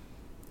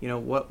 you know,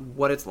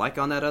 what it's like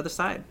on that other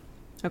side.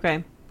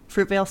 Okay.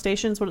 Fruitvale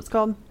Station's what it's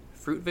called?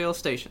 Fruitvale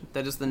Station.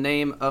 That is the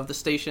name of the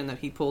station that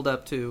he pulled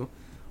up to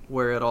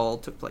where it all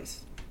took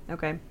place.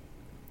 Okay.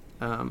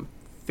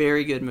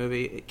 Very good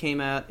movie. It came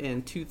out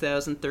in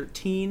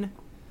 2013,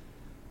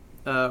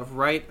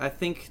 right, I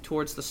think,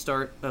 towards the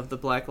start of the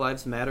Black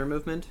Lives Matter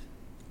movement.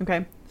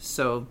 Okay.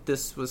 So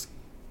this was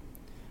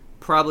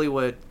probably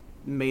what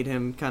made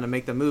him kind of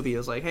make the movie. It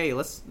was like, hey,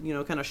 let's, you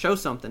know, kind of show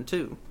something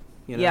too.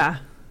 You know? Yeah.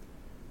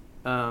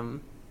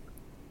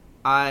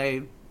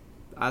 I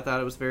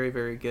thought it was very,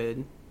 very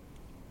good.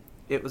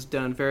 It was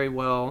done very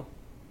well.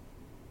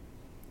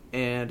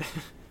 And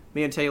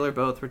me and Taylor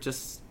both were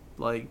just,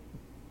 like,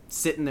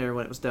 sitting there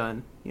when it was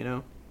done, you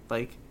know?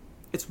 Like,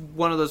 it's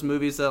one of those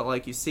movies that,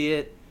 like, you see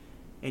it,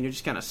 and you're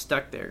just kind of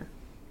stuck there.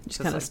 Just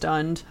kind of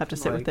stunned. Have to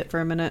sit with like- it for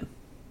a minute.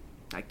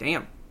 Like,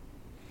 damn.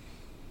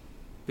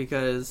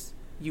 Because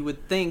you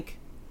would think,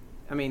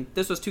 I mean,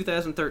 this was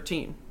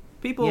 2013.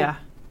 People, Yeah.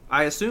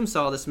 I assume,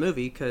 saw this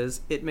movie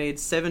because it made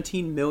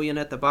 $17 million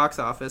at the box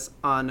office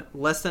on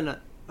less than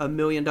a $1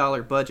 million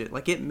budget.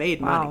 Like, it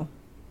made money. Wow.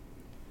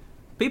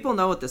 People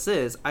know what this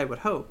is, I would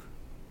hope.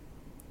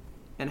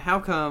 And how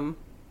come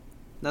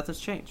nothing's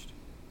changed?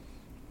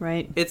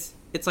 Right. It's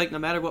like no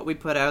matter what we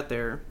put out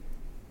there,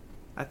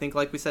 I think,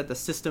 like we said, the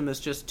system is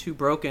just too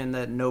broken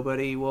that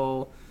nobody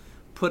will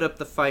put up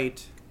the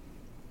fight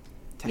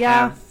to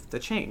Yeah. have the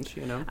change,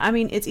 you know? I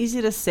mean, it's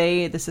easy to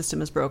say the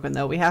system is broken,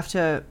 though. We have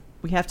to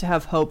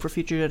have hope for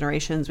future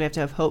generations. We have to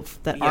have hope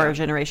that Yeah. our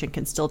generation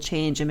can still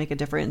change and make a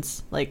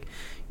difference. Like,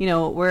 you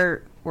know,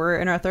 we're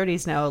in our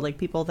 30s now. Like,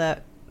 people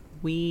that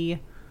we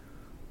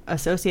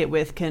associate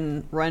with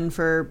can run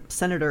for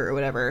senator or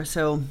whatever.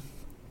 So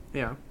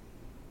Yeah.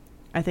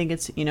 I think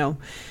it's, you know,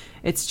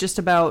 it's just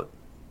about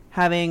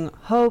having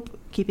hope,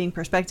 keeping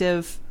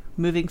perspective,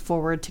 moving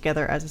forward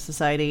together as a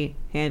society,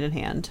 hand in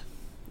hand.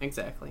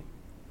 Exactly.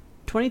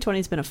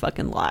 2020's been a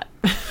fucking lot.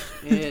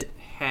 It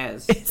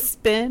has. It's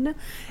been,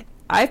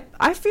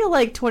 I feel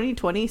like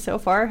 2020 so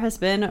far has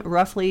been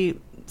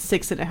roughly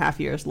 6.5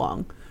 years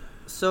long.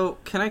 So,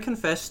 can I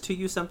confess to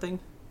you something?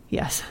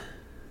 Yes.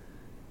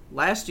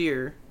 Last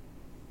year,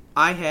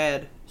 I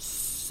had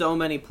so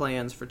many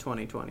plans for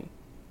 2020.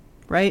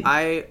 Right?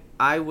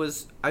 I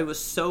was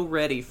so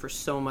ready for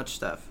so much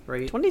stuff,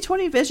 right?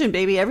 2020 vision,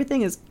 baby.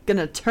 Everything is going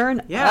to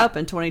turn Yeah. up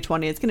in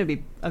 2020. It's going to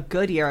be a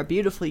good year, a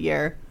beautiful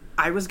year.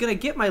 I was going to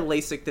get my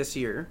LASIK this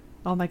year.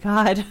 Oh my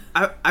God.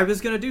 I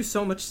was going to do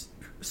so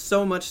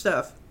much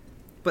stuff.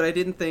 But I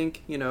didn't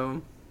think,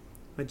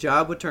 my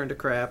job would turn to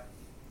crap.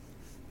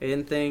 I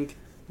didn't think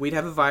we'd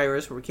have a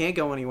virus where we can't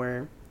go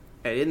anywhere.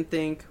 I didn't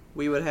think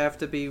we would have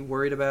to be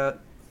worried about,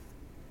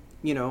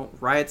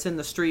 riots in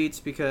the streets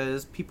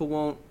because people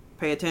won't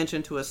pay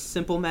attention to a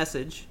simple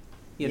message,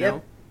 you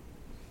know?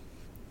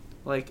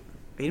 Like,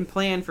 I didn't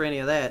plan for any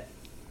of that.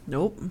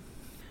 Nope.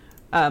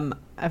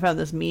 I found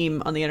this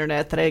meme on the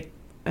internet that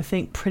I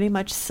think pretty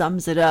much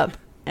sums it up.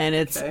 And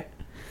it's Okay.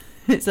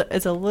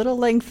 it's a little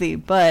lengthy,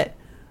 but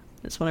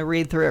I just want to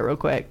read through it real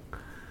quick.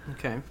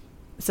 Okay.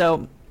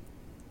 So,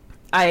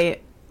 I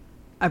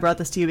brought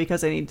this to you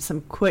because I need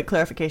some quick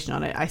clarification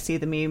on it. I see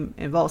the meme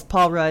involves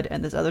Paul Rudd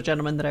and this other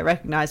gentleman that I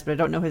recognize, but I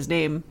don't know his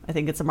name. I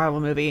think it's a Marvel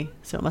movie,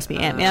 so it must be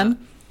Ant-Man.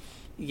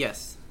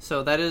 Yes.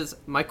 So that is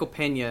Michael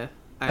Pena.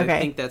 I Okay.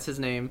 think that's his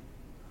name.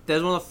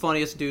 That's one of the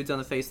funniest dudes on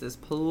the face of this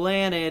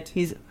planet.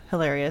 He's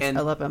hilarious. And-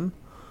 I love him.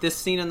 This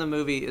scene in the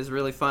movie is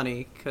really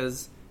funny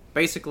because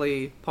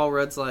basically Paul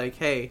Rudd's like,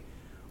 "Hey,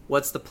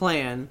 what's the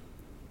plan?"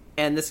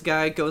 And this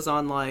guy goes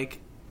on like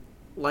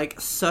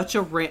such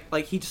a rant,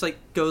 like he just like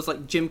goes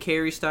like Jim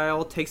Carrey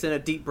style, takes in a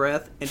deep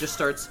breath and just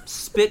starts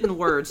spitting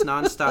words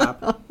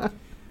nonstop.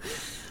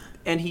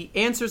 And he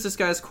answers this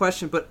guy's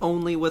question, but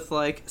only with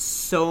like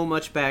so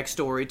much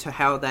backstory to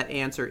how that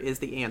answer is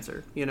the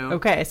answer.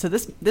 Okay, so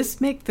this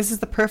is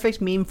the perfect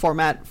meme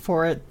format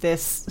for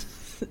this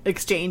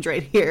exchange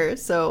right here.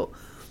 So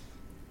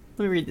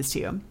let me read this to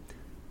you.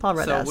 Paul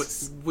Rudd So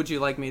asks, would you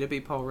like me to be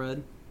Paul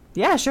Rudd?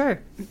 "Yeah,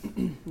 sure.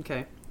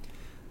 Okay.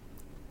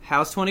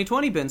 How's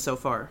 2020 been so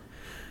far?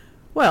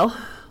 Well,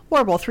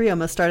 World War III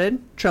almost started.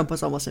 Trump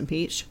was almost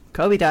impeached.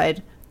 Kobe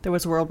died. There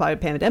was a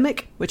worldwide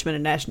pandemic, which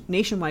meant a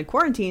nationwide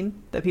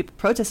quarantine that people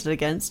protested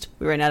against.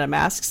 We ran out of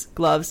masks,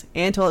 gloves,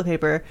 and toilet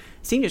paper.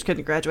 Seniors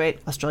couldn't graduate.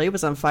 Australia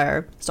was on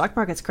fire. Stock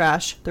markets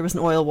crashed. There was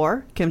an oil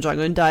war. Kim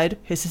Jong-un died.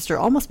 His sister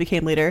almost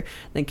became leader.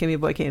 Then Kimmy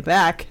Boy came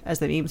back, as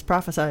the memes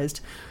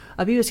prophesized.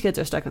 Abused kids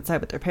are stuck inside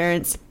with their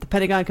parents. The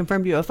Pentagon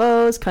confirmed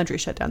UFOs.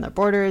 Countries shut down their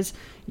borders.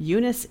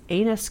 Eunice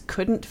Anus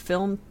couldn't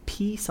film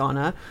pee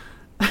sauna.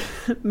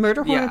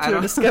 Murder Yeah, hornets I were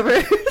don't- discovered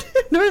in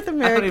North I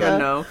America. don't even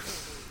know.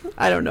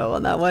 I don't know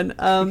on that one.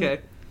 Okay.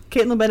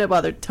 Caitlyn Bennett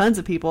bothered tons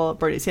of people.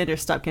 Bernie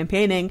Sanders stopped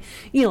campaigning.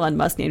 Elon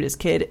Musk named his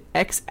kid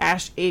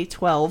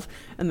XAsh-A12.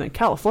 And then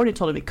California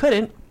told him he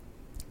couldn't.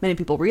 Many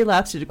people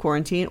relapsed due to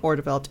quarantine or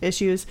developed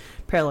issues.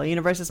 Parallel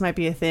universes might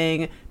be a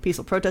thing.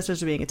 Peaceful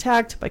protesters are being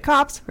attacked by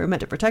cops who are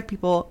meant to protect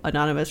people.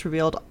 Anonymous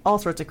revealed all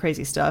sorts of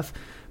crazy stuff.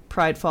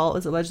 Pride Fall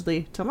is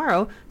allegedly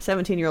tomorrow.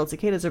 17-year-old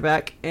cicadas are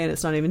back, and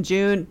it's not even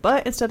June.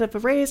 But instead of a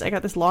raise, I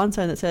got this lawn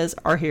sign that says,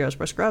 "Our heroes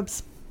wear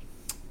scrubs."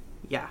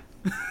 Yeah.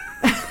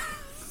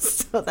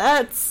 So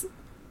that's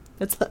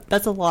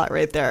a lot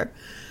right there.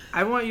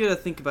 I want you to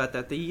think about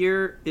that. The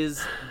year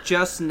is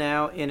just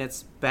now in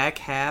its back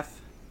half,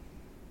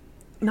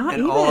 Not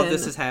and even. all of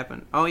this has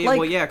happened. Oh, yeah, Like-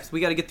 well, yeah, because we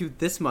got to get through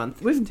this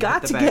month. We've hit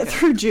got the to back get half.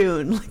 through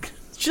June. Like,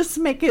 just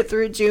make it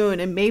through June,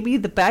 and maybe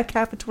the back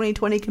half of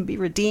 2020 can be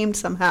redeemed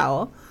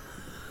somehow.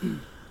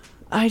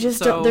 I just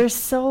So- don't. There's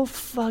so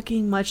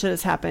fucking much that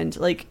has happened.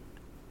 Like,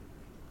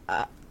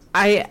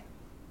 I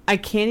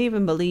can't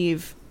even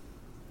believe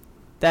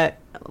that.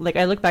 Like,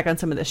 I look back on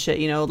some of this shit.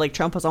 Like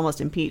Trump was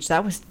almost impeached.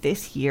 That was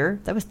this year.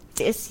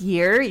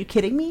 Are you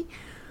kidding me?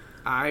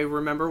 I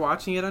remember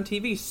watching it on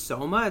TV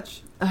so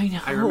much. I know.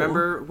 I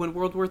remember when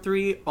World War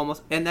III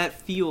almost, and that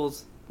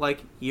feels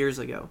like years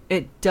ago.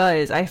 It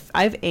does.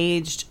 I've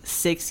aged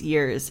 6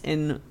 years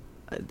in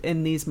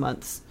these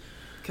months.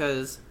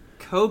 Because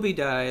Kobe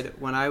died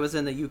when I was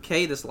in the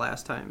UK this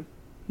last time.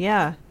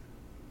 Yeah.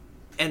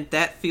 And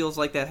that feels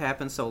like that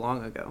happened so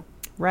long ago.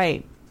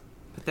 Right.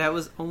 But that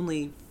was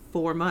only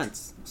 4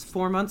 months. It was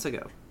 4 months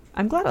ago.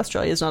 I'm glad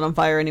Australia's not on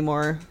fire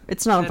anymore.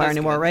 It's not on That fire is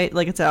anymore, good. right?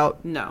 Like, it's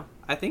out. No,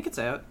 I think it's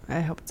out.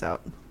 I hope it's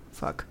out.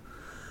 Fuck.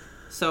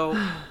 So,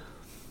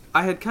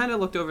 I had kind of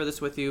looked over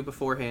this with you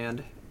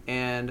beforehand,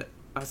 and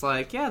I was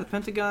like, yeah, the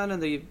Pentagon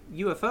and the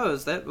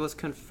UFOs, that was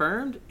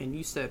confirmed, and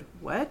you said,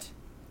 what?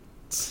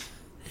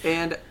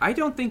 And I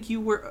don't think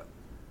you were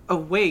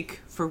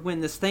awake for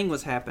when this thing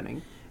was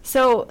happening.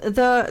 So,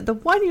 the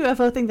one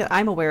UFO thing that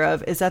I'm aware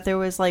of is that there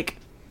was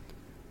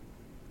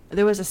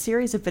a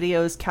series of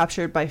videos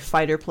captured by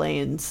fighter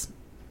planes.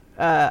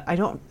 I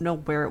don't know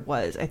where it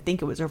was. I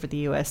think it was over the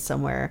U.S.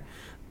 somewhere.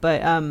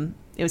 But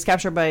it was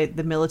captured by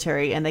the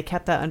military, and they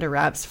kept that under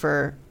wraps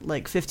for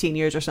like 15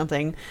 years or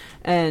something.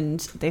 And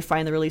they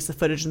finally released the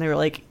footage, and they were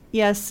like,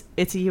 yes,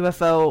 it's a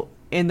UFO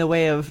in the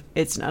way of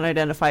it's an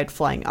unidentified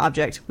flying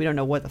object. We don't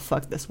know what the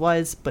fuck this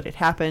was, but it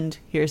happened.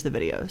 Here's the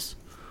videos.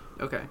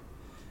 Okay.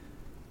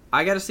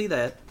 I gotta see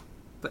that,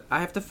 but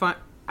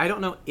I I don't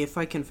know if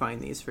I can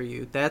find these for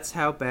you. That's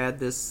how bad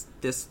this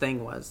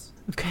thing was.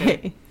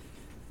 Okay.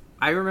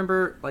 I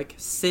remember, like,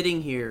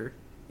 sitting here,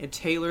 and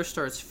Taylor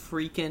starts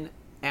freaking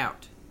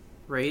out,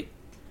 right?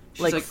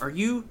 She's like, are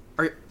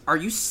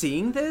you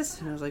seeing this?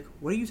 And I was like,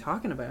 what are you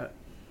talking about?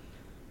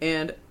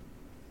 And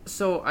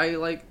so I,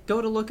 like,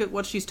 go to look at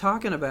what she's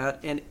talking about,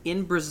 and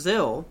in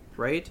Brazil,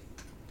 right?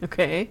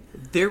 Okay.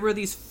 There were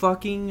these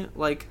fucking,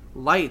 like,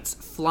 lights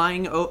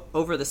flying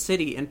over the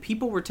city, and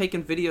people were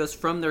taking videos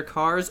from their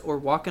cars or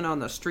walking on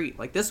the street.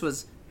 Like, this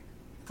was,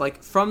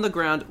 like, from the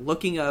ground,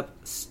 looking up.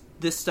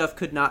 This stuff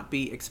could not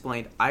be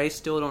explained. I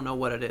still don't know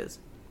what it is.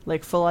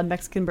 Like full-on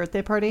Mexican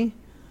birthday party?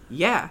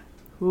 Yeah.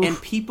 Oof. And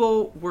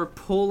people were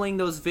pulling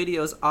those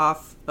videos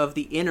off of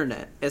the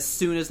internet as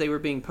soon as they were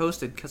being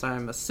posted, because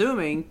I'm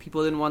assuming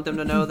people didn't want them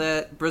to know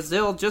that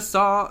Brazil just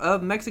saw a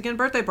Mexican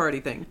birthday party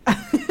thing.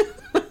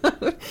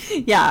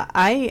 Yeah,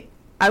 I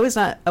was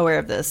not aware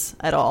of this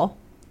at all.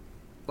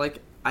 Like,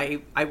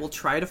 I will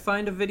try to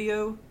find a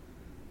video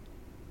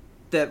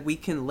that we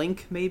can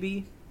link,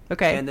 maybe.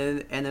 Okay. And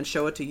then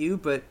show it to you,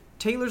 but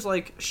Taylor's,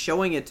 like,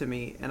 showing it to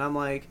me, and I'm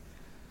like,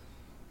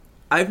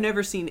 I've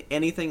never seen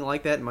anything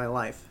like that in my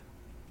life.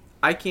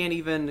 I can't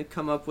even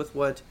come up with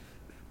what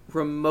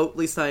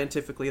remotely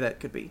scientifically that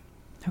could be.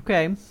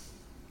 Okay.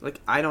 Like,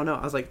 I don't know.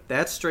 I was like,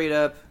 that's straight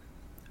up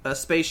a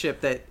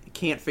spaceship that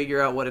can't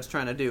figure out what it's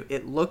trying to do.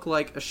 It looked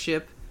like a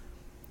ship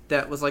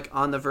that was, like,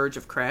 on the verge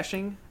of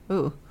crashing.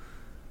 Ooh.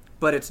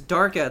 But it's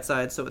dark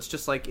outside, so it's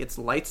just like its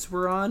lights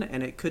were on,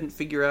 and it couldn't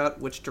figure out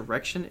which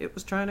direction it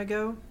was trying to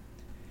go.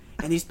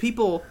 And these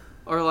people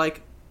are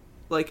like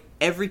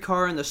every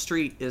car in the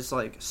street is,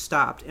 like,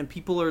 stopped, and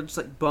people are just,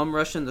 like, bum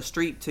rushing the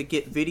street to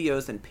get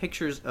videos and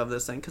pictures of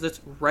this thing, because it's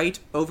right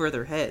over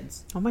their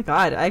heads. Oh my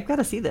god, I've got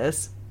to see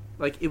this.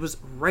 Like, it was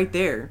right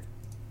there.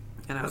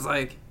 And I was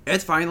like,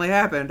 it's finally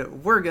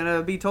happened. We're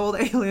gonna be told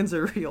aliens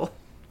are real.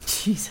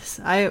 Jesus,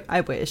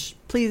 I wish.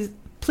 Please,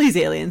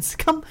 aliens,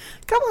 come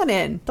on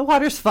in. The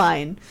water's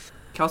fine.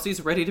 Kelsey's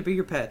ready to be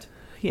your pet.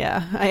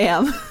 Yeah, I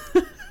am.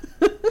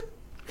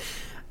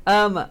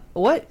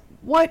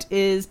 What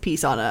is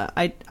Pisana?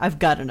 I've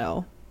got to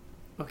know.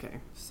 Okay,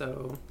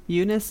 so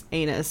Eunice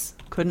Anus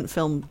couldn't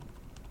film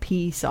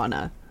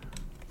Pisana.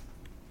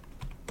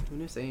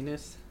 Eunice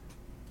Anus.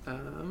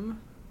 Let's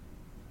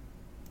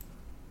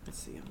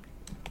see. I'm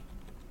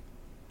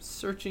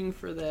searching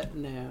for that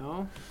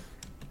now.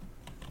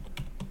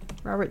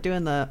 Robert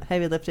doing the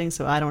heavy lifting,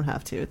 so I don't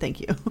have to.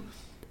 Thank you.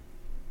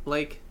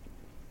 Like,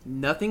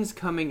 nothing's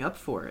coming up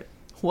for it.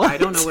 What? I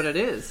don't know what it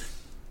is.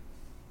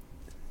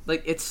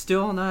 Like, it's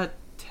still not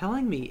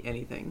telling me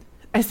anything.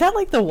 Is that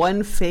like the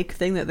one fake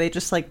thing that they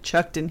just like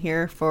chucked in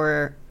here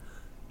for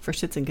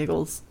shits and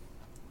giggles?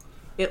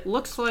 It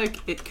looks like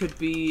it could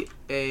be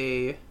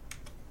a...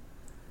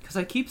 Because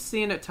I keep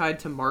seeing it tied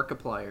to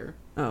Markiplier.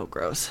 Oh,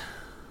 gross.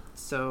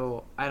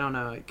 So, I don't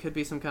know. It could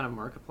be some kind of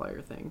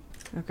Markiplier thing.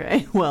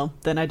 Okay, well,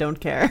 then I don't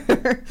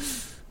care.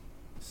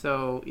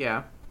 So,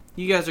 yeah.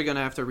 You guys are going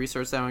to have to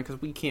research that one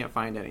because we can't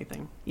find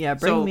anything. Yeah,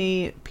 bring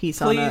me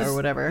Pisana or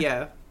whatever.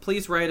 Yeah,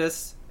 please write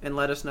us and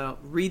let us know.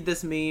 Read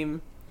this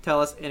meme.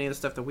 Tell us any of the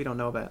stuff that we don't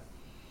know about.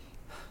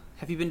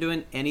 Have you been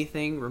doing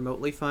anything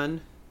remotely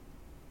fun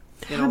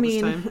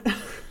this time?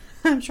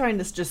 I'm trying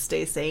to just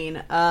stay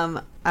sane.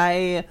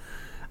 I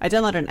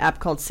downloaded an app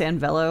called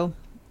Sandvelo.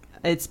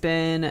 It's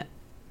been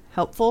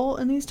helpful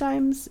in these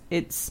times.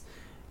 It's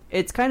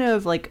kind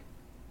of like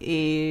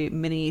a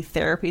mini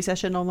therapy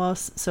session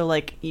almost. So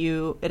like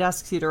it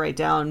asks you to write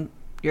down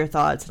your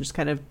thoughts and just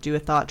kind of do a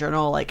thought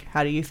journal. Like,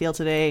 how do you feel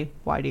today?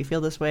 Why do you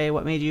feel this way?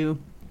 What made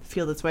you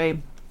feel this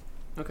way?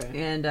 Okay.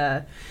 And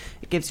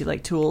it gives you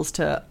like tools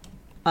to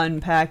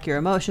unpack your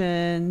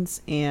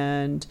emotions,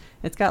 and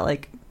it's got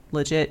like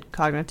legit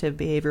cognitive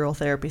behavioral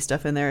therapy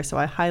stuff in there, so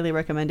I highly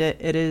recommend it.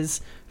 It is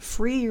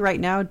free right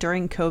now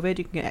during COVID.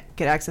 You can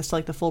get access to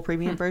like the full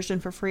premium version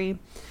for free.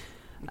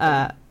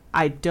 Okay.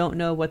 I don't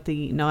know what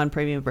the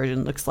non-premium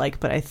version looks like,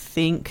 but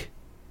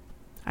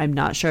I'm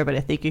not sure, but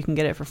I think you can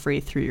get it for free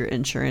through your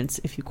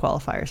insurance if you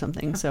qualify or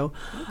something. So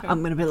Okay.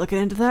 I'm going to be looking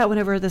into that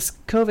whenever this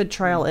COVID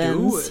trial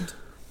ends. Do it.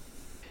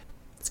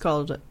 It's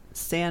called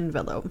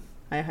Sandvelo.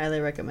 I highly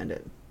recommend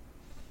it.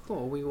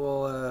 Cool. We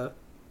will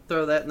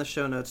throw that in the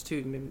show notes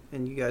too,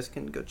 and you guys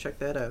can go check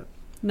that out.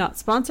 Not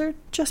sponsored,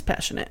 just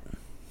passionate.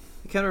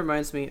 It kind of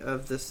reminds me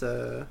of this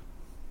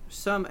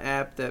some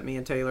app that me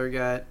and Taylor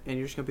got, and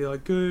you're just gonna be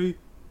like, gay.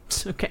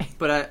 Okay.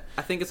 But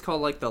I think it's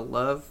called like the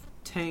Love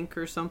Tank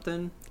or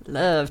something.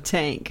 Love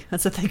Tank.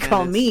 That's what they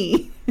call it's-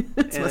 me.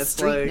 That's and my it's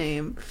street like-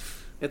 name.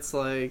 It's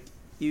like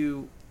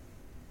you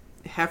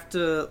have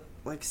to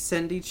like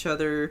send each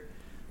other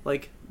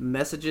like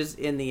messages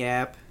in the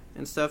app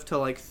and stuff to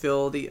like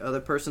fill the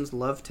other person's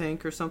love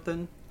tank or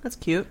something. That's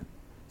cute.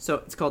 So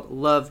it's called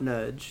Love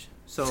Nudge.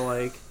 So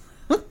like,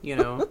 you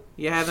know,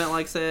 you haven't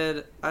like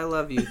said I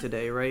love you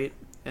today, right?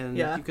 And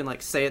Yeah. you can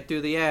like say it through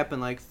the app and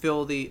like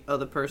fill the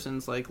other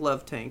person's like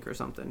love tank or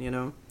something, you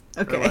know?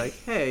 Okay. Or like,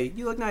 hey,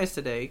 you look nice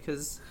today,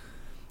 because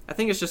I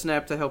think it's just an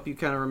app to help you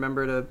kind of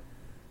remember to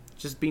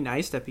just be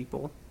nice to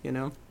people, you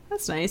know?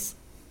 That's nice.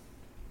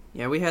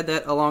 Yeah, we had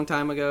that a long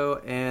time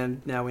ago,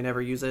 and now we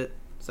never use it.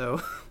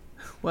 So,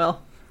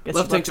 Well, guess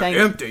left left tanks are tank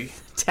empty.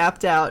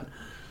 tapped out.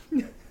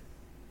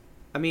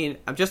 I mean,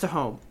 I'm just at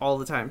home all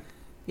the time.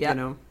 Yeah. You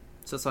know?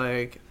 So it's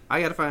like,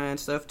 I gotta find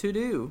stuff to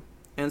do.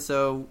 And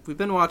so we've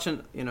been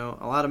watching, a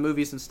lot of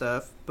movies and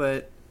stuff,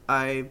 but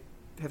I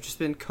have just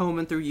been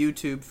combing through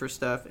YouTube for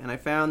stuff, and I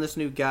found this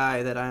new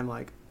guy that I'm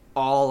like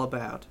all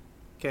about.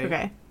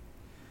 Okay.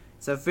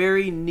 It's a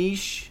very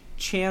niche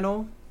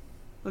channel,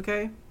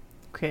 okay?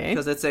 Okay.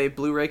 Because it's a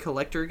Blu-ray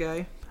collector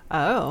guy.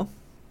 Oh.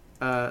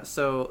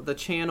 So the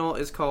channel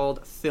is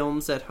called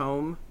Films at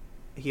Home.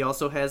 He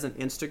also has an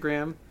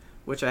Instagram,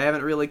 which I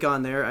haven't really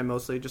gone there. I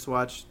mostly just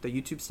watch the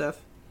YouTube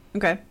stuff.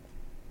 Okay.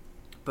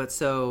 But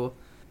so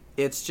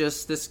it's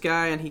just this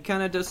guy, and he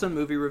kind of does some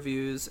movie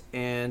reviews,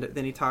 and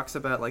then he talks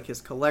about like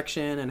his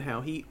collection and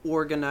how he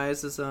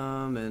organizes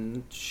them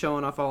and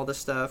showing off all this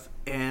stuff.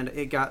 And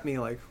it got me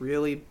like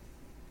really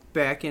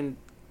back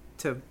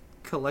into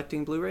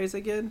collecting Blu-rays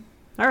again.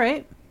 All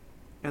right.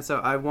 And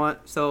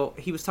so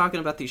he was talking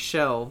about these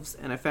shelves,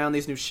 and I found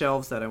these new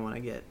shelves that I want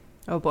to get.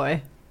 Oh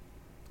boy.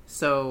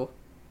 So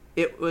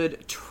it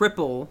would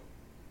triple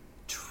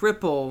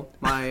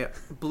my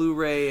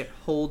Blu-ray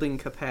holding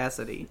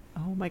capacity,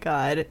 Oh my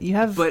god. You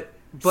have but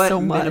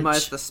so much.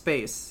 minimize the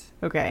space,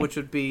 Okay. which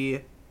would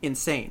be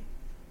insane.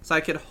 So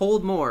I could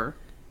hold more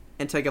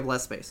and take up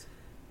less space.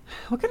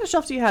 What kind of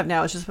shelf do you have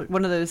now? It's just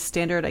one of those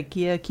standard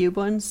IKEA cube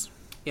ones?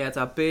 Yeah, it's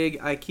a big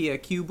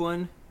IKEA cube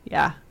one.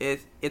 Yeah.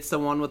 It's the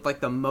one with like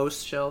the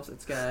most shelves.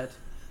 It's got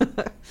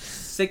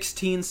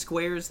 16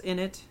 squares in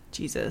it.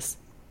 Jesus.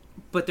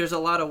 But there's a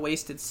lot of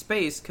wasted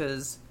space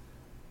because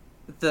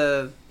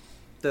the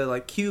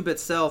like cube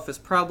itself is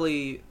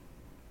probably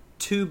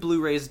 2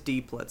 Blu-rays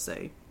deep, let's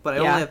say. But I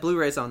Yeah. only have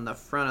Blu-rays on the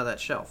front of that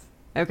shelf.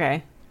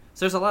 Okay.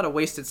 So there's a lot of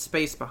wasted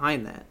space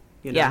behind that.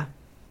 You know?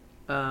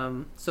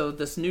 Yeah. So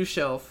this new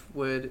shelf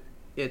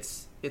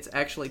it's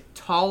actually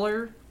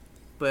taller,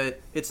 but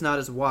it's not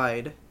as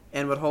wide,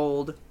 and would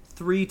hold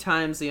 3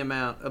 times the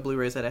amount of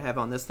Blu-rays that I have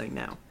on this thing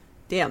now.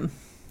 Damn.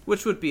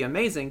 Which would be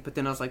amazing, but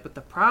then I was like, but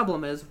the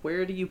problem is,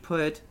 where do you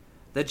put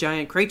the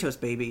giant Kratos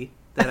baby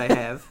that I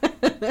have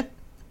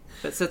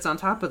that sits on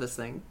top of this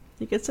thing?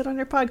 You can sit on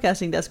your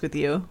podcasting desk with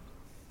you.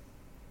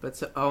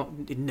 But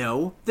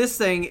no. This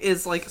thing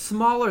is like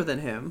smaller than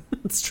him.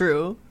 It's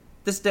true.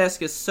 This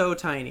desk is so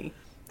tiny.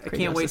 I Kratos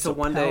can't wait is till so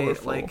one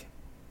powerful. day, like,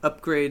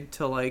 upgrade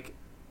to like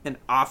an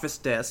office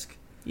desk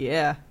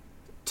Yeah.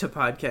 to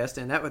podcast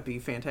in. That would be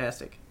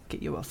fantastic.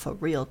 Get you a for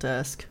real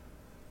desk.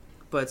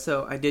 But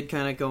so I did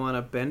kind of go on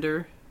a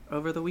bender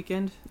over the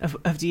weekend. Of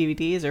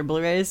DVDs or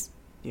Blu-rays?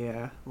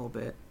 Yeah, a little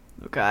bit.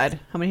 Oh god.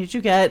 How many did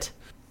you get?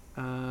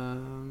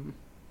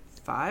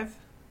 5?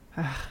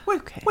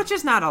 Okay. Which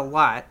is not a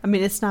lot. I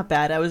mean, it's not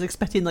bad. I was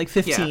expecting like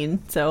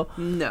 15, so...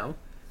 No.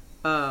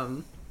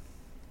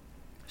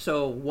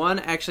 So one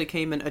actually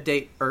came in a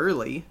day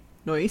early.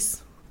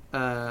 Nice.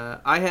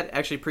 I had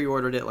actually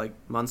pre-ordered it like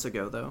months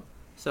ago, though.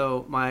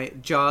 So my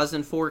Jaws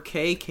in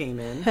 4K came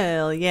in.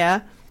 Hell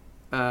yeah.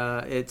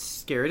 It's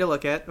scary to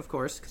look at, of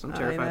course, because I'm I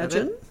terrified of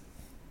imagine. it.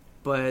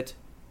 But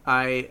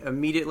I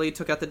immediately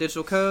took out the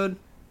digital code,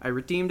 I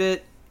redeemed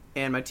it,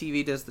 and my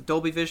TV does the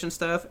Dolby Vision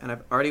stuff, and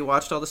I've already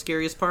watched all the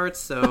scariest parts,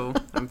 so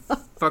I'm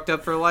fucked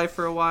up for life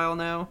for a while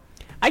now.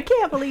 I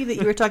can't believe that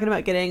you were talking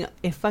about getting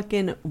a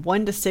fucking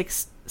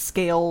 1:6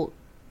 scale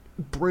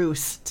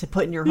Bruce to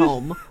put in your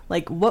home.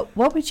 Like, what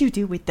would you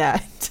do with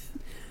that?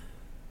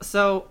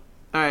 So,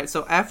 alright,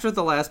 so after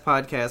the last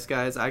podcast,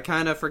 guys, I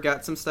kind of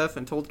forgot some stuff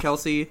and told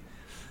Kelsey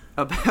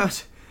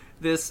about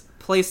this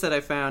place that I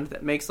found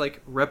that makes,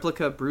 like,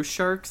 replica Bruce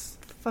sharks.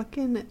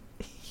 Fucking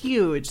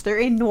huge. They're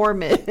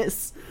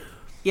enormous.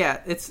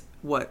 Yeah, it's,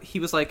 what, he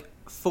was, like,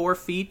 4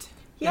 feet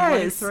in Yes.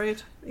 length,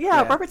 right?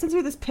 Yeah, Robert sends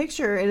me this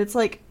picture, and it's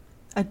like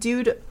a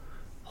dude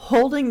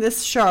holding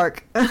this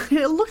shark.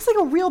 It looks like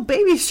a real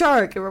baby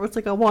shark. And Robert's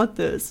like, I want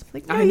this.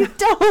 Like, no, I you know.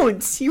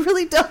 don't. You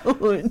really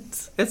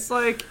don't. It's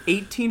like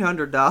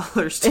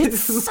 $1,800 too.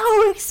 It's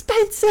so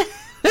expensive.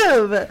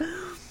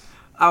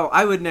 Oh,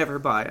 I would never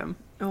buy them,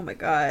 Oh my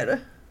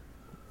god.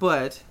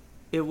 but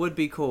it would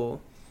be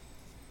cool.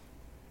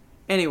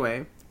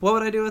 Anyway, what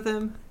would I do with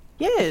him?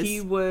 Yes. He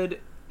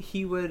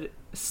would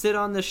sit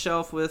on the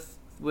shelf with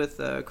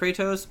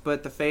Kratos,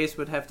 but the face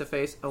would have to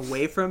face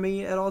away from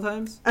me at all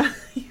times.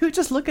 You would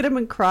just look at him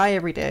and cry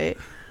every day.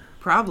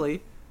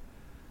 Probably,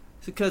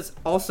 because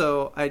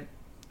also I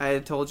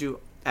had told you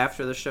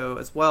after the show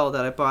as well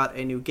that I bought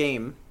a new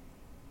game.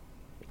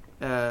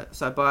 So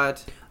I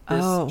bought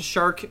this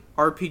shark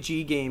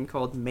RPG game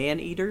called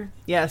Maneater,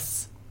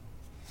 Yes.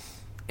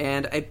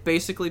 and I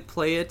basically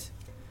play it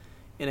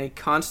in a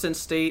constant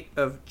state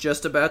of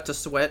just about to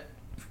sweat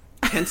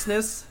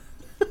tenseness.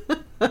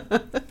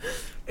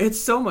 It's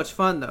so much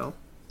fun though.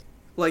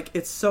 Like,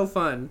 it's so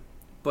fun,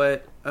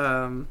 but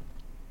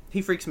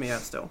he freaks me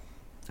out still.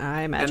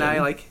 I imagine.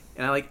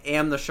 And I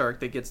am the shark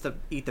that gets to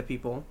eat the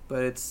people,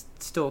 but it's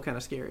still kind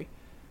of scary.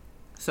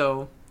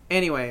 So,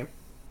 anyway,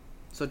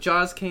 so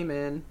Jaws came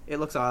in. It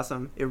looks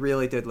awesome. It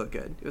really did look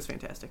good. It was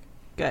fantastic.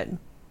 Good.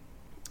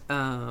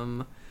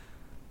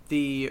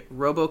 The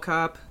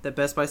RoboCop that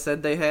Best Buy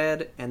said they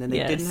had, and then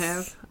they didn't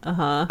have.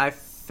 I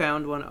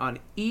found one on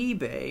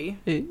eBay.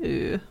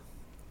 Ooh.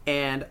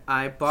 And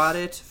I bought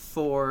it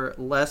for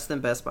less than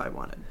Best Buy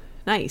wanted.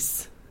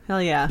 Nice.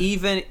 Hell yeah.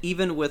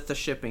 Even with the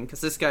shipping,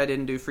 because this guy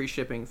didn't do free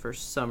shipping for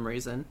some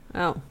reason.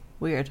 Oh,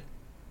 weird.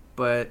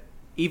 But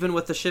even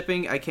with the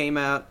shipping, I came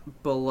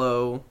out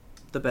below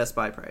the Best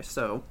Buy price.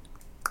 So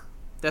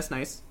that's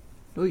nice.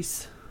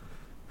 Nice.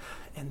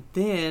 And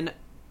then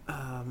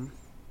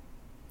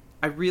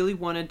I really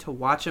wanted to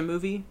watch a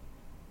movie.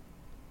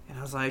 And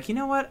I was like, you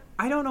know what?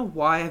 I don't know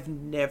why I've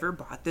never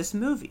bought this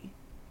movie.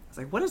 I was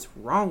like, what is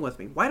wrong with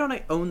me? Why don't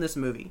I own this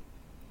movie?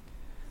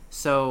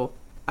 So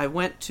I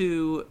went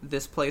to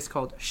this place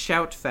called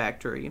Shout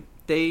Factory.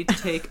 They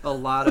take a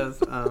lot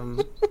of...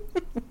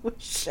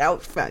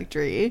 Shout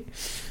Factory.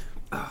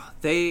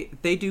 They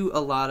do a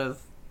lot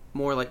of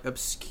more like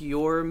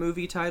obscure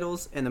movie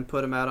titles and then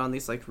put them out on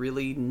these like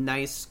really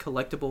nice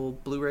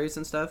collectible Blu-rays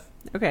and stuff.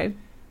 Okay.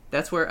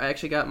 That's where I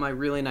actually got my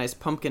really nice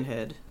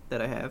Pumpkinhead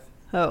that I have.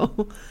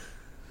 Oh.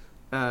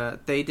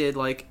 They did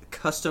like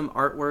custom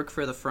artwork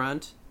for the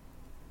front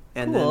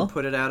and Cool. then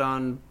put it out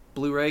on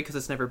Blu-ray because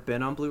it's never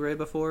been on Blu-ray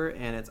before,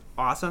 and it's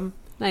awesome.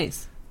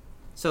 Nice.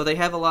 So they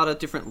have a lot of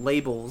different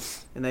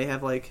labels, and they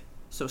have like...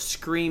 So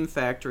Scream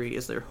Factory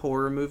is their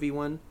horror movie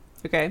one.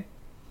 Okay.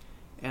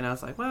 And I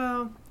was like,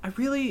 well, I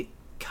really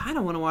kind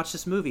of want to watch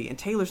this movie, and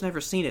Taylor's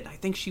never seen it. I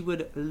think she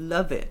would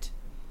love it.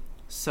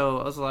 So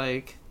I was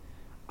like,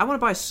 I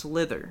want to buy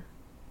Slither.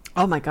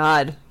 Oh my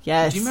god.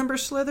 Yes. Do you remember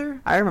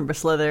Slither? I remember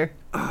Slither.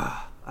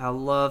 I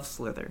love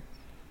Slither.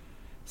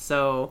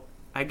 So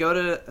I go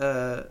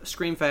to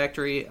Scream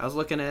Factory. I was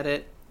looking at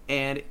it,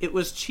 and it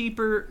was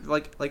cheaper,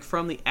 like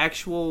from the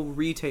actual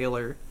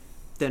retailer,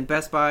 than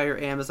Best Buy or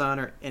Amazon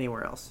or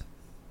anywhere else.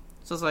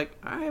 So I was like,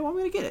 all right, well, I'm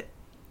gonna get it.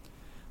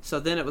 So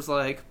then it was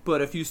like,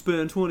 but if you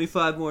spend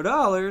 $25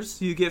 more,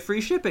 you get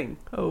free shipping.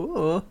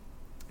 Oh.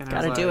 And I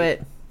Gotta was do like,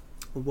 it.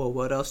 Well,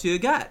 what else you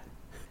got?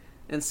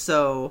 And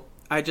so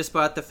I just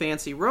bought the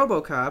fancy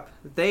RoboCop.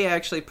 They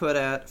actually put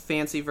out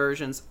fancy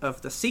versions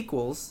of the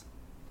sequels,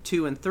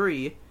 2 and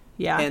 3.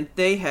 Yeah. And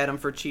they had them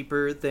for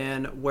cheaper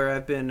than where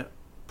I've been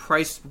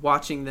priced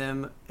watching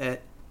them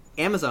at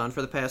Amazon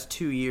for the past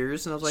 2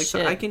 years. And I was like,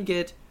 Shit. so I can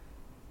get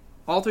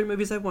all 3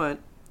 movies I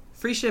want,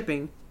 free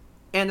shipping,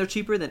 and they're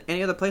cheaper than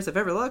any other place I've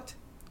ever looked.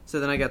 So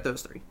then I got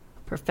those 3.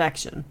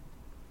 Perfection.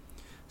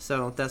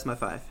 So that's my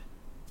 5.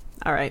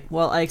 All right.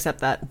 Well, I accept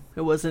that.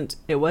 It wasn't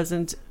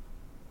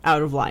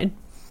out of line.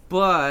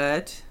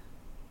 But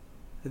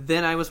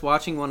then I was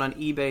watching one on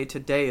eBay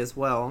today as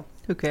well.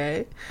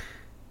 Okay.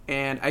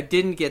 And I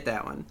didn't get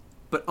that one,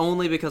 but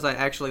only because I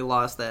actually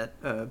lost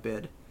that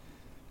bid.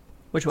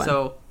 Which one?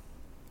 So,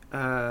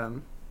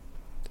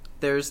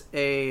 there's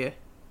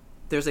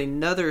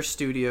another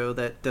studio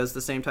that does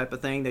the same type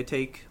of thing. They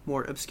take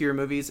more obscure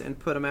movies and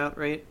put them out,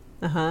 right?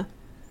 Uh-huh.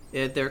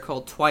 They're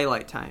called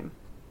Twilight Time.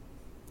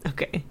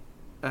 Okay.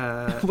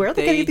 Where are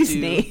they getting these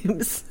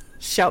names?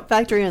 Shout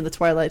Factory and the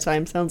Twilight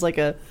Time sounds like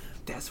a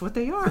That's what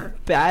they are.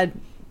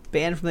 bad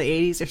band from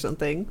the 80s or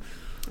something.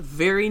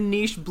 Very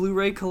niche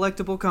Blu-ray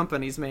collectible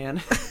companies,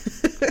 man.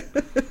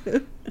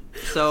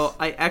 So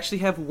I actually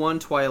have one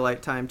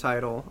Twilight Time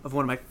title of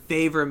one of my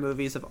favorite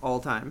movies of all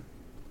time.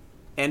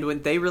 And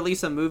when they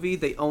release a movie,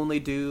 they only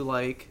do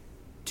like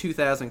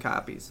 2,000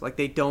 copies. Like,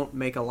 they don't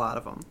make a lot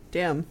of them.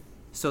 Damn.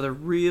 So they're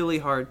really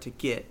hard to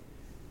get.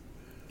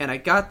 And I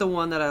got the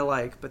one that I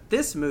like. But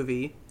this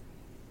movie,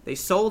 they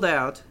sold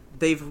out.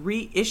 They've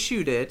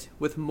reissued it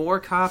with more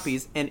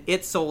copies, and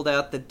it sold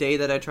out the day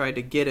that I tried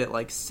to get it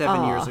like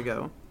 7 years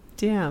ago.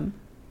 Damn.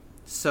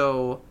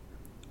 So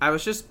I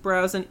was just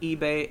browsing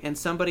eBay, and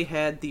somebody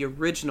had the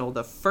original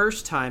the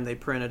first time they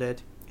printed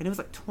it, and it was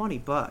like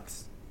 $20. I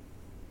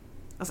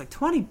was like,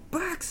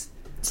 $20?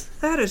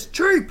 That is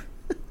cheap!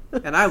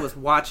 And I was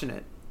watching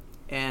it.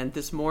 And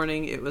this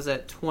morning it was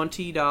at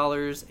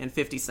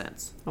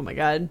 $20.50. Oh my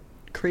god.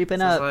 Creeping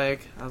So up. I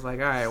was like,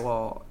 all right,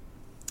 well,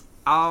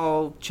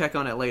 I'll check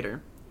on it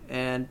later.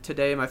 And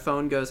today my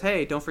phone goes,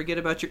 hey, don't forget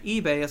about your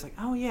eBay. I was like,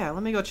 oh yeah,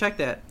 let me go check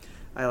that.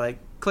 I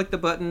click the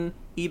button,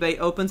 eBay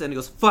opens, and it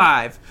goes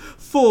 5,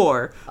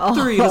 4, 3. I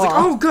was like,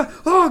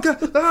 oh god,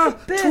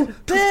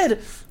 Bid!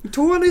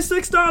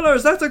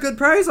 $26. That's a good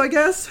price, I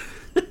guess.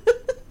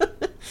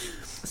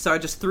 So I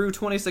just threw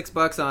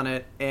 $26 on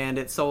it, and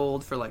it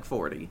sold for like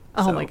 40.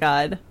 Oh my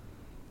god.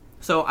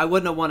 So I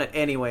wouldn't have won it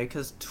anyway,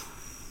 because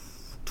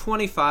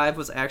 25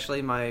 was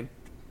actually my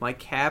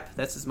cap.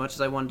 That's as much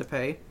as I wanted to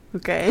pay.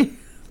 Okay.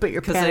 But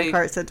your 'Cause panic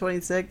heart said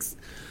 26.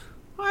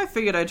 I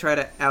figured I'd try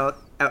to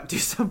outdo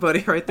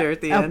somebody right there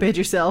at the end. Outbid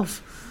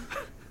yourself.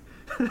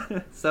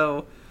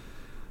 So,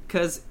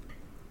 because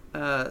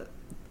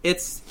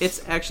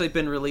it's actually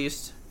been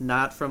released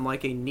not from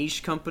like a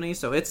niche company,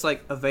 so it's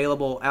like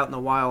available out in the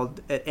wild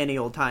at any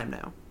old time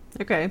now.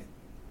 Okay.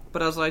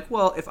 But I was like,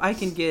 well, if I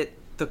can get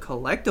the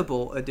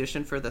collectible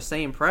edition for the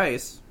same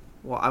price,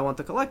 well, I want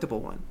the collectible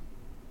one,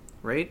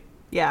 right?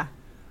 Yeah.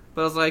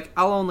 But I was like,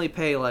 I'll only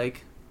pay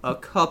like a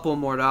couple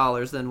more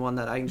dollars than one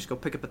that I can just go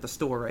pick up at the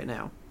store right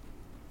now.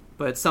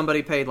 But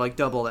somebody paid like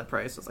double that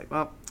price. It's like,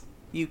 well,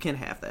 you can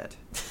have that.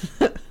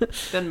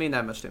 Doesn't mean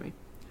that much to me.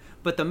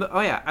 But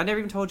I never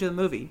even told you the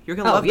movie. You're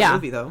gonna love the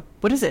movie though.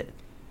 What is it?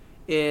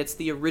 It's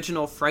the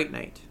original Fright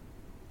Night.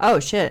 Oh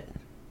shit!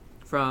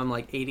 From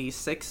like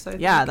 '86, I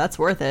think. Yeah, that's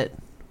worth it.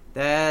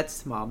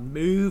 That's my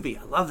movie.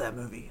 I love that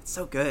movie. It's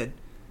so good.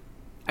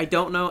 I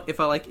don't know if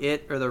I like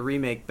it or the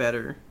remake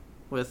better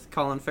with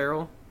Colin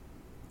Farrell.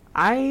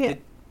 I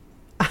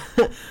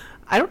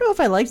don't know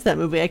if I liked that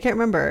movie. I can't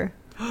remember.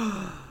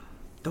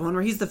 The one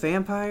where he's the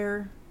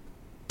vampire?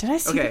 Did I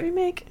see the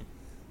remake?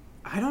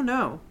 I don't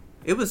know.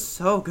 It was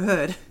so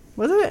good.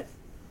 Was it?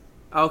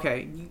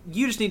 Okay,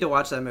 you just need to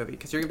watch that movie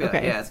because you're going to be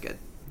like, yeah, it's good.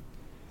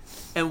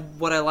 And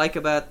what I like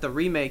about the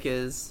remake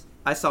is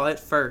I saw it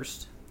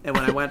first. And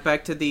when I went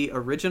back to the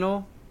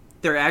original,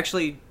 they're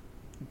actually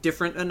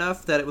different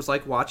enough that it was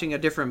like watching a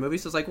different movie.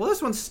 So it's like, well,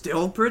 this one's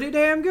still pretty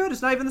damn good.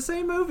 It's not even the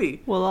same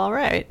movie. Well, all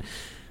right.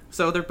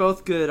 So they're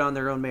both good on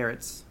their own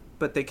merits,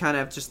 but they kind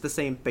of have just the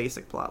same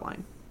basic plot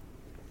line.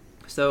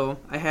 So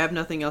I have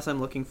nothing else I'm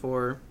looking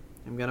for.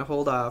 I'm going to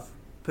hold off.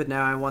 But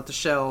now I want the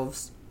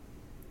shelves.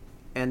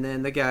 And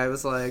then the guy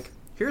was like,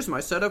 here's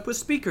my setup with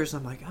speakers.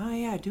 I'm like, oh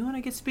yeah, I do want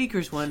to get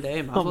speakers one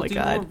day. Might as well do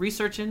more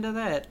research into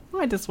that.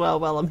 Might as well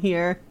while I'm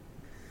here.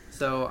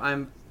 So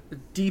I'm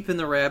deep in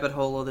the rabbit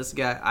hole of this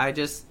guy.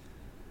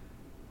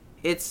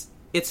 It's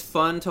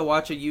fun to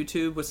watch a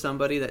YouTube with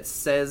somebody that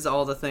says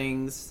all the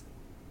things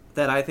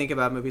that I think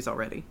about movies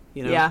already.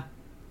 You know? Yeah.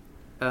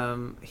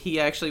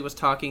 He actually was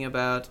talking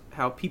about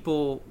how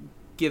people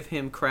give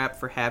him crap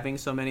for having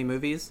so many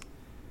movies.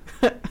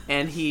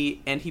 and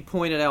he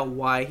pointed out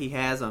why he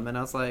has them, and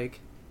I was like,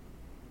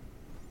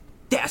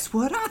 that's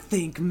what I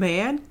think,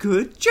 man.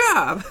 Good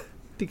job.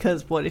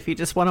 Because what if you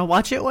just want to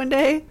watch it one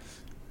day?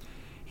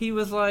 He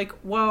was like,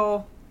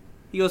 well,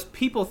 he goes,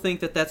 people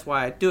think that that's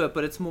why I do it,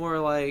 but it's more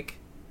like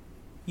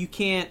you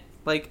can't,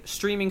 like,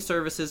 streaming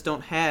services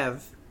don't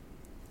have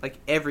like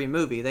every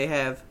movie. They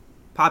have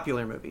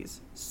popular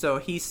movies. So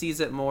he sees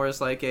it more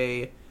as like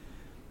a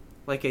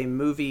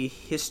movie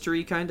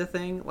history kind of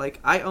thing. Like,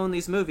 I own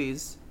these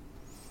movies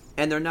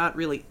and they're not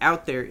really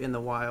out there in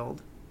the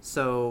wild.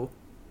 So,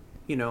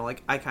 you know,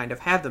 like, I kind of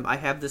have them. I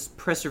have this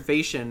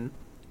preservation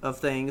of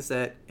things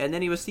that, and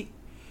then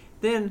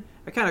then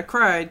I kind of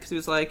cried because he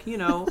was like, you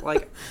know,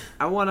 like,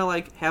 I want to,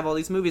 like, have all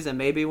these movies, and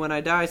maybe when I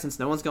die, since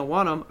no one's going to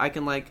want them, I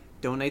can, like,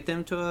 donate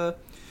them to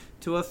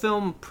a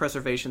film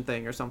preservation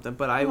thing or something.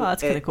 But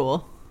that's kind of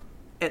cool.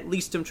 At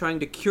least I'm trying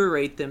to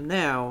curate them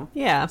now.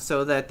 Yeah.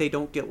 So that they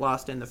don't get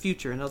lost in the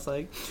future. And I was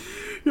like,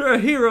 you're a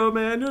hero,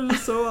 man. You're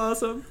just so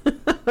awesome.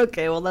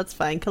 Okay, well, that's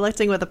fine.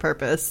 Collecting with a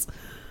purpose.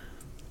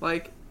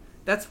 Like,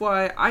 that's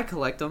why I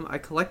collect them. I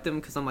collect them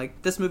because I'm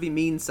like, this movie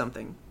means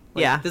something.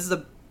 Like, yeah.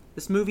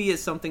 This movie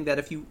is something that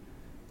if you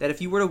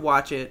were to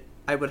watch it,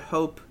 I would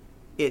hope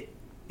it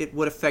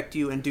would affect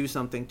you and do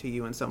something to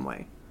you in some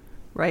way.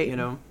 Right. You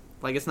know?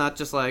 Like, it's not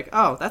just like,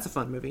 oh, that's a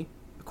fun movie.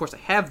 Of course, I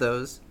have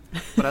those.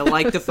 But I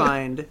like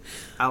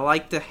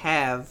to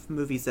have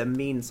movies that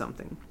mean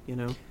something, you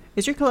know?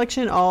 Is your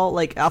collection all,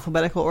 like,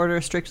 alphabetical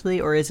order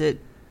strictly, or do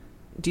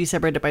you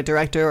separate it by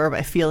director or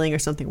by feeling or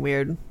something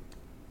weird?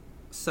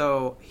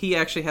 So, he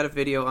actually had a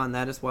video on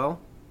that as well.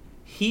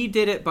 He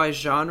did it by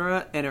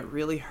genre, and it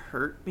really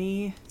hurt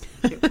me.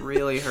 It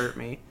really hurt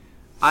me.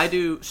 I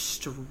do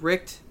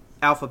strict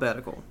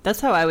alphabetical. That's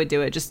how I would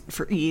do it, just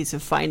for ease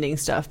of finding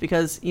stuff,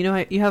 because you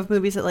know you have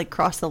movies that like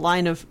cross the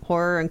line of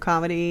horror and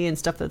comedy and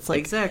stuff that's like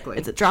exactly,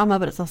 it's a drama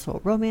but it's also a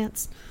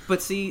romance.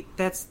 But see,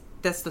 that's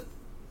the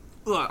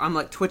I'm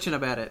like twitching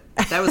about it.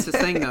 That was his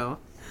thing though.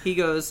 He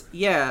goes,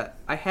 yeah,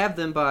 I have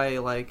them by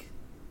like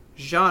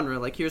genre,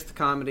 like here's the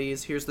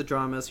comedies, here's the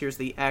dramas, here's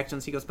the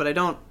actions. He goes, but I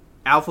don't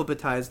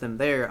alphabetize them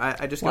there.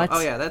 I just go,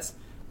 oh yeah,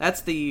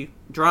 that's the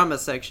drama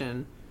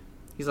section.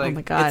 He's like, oh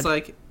my God.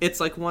 It's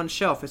like one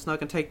shelf. It's not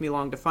going to take me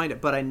long to find it,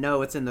 but I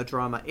know it's in the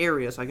drama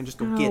area, so I can just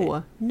go get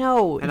it.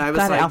 No, and I was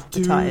like,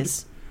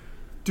 alphabetize.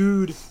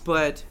 Dude.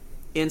 But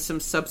in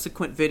some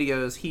subsequent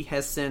videos, he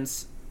has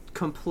since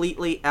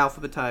completely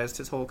alphabetized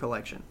his whole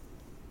collection.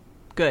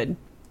 Good.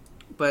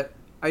 But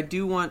I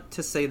do want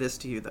to say this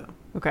to you, though.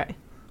 Okay.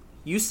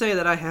 You say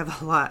that I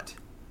have a lot,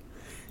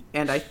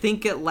 and I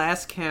think at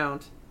last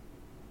count,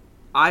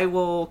 I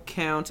will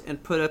count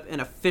and put up an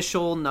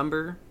official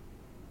number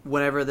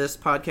whenever this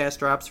podcast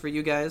drops for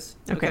you guys.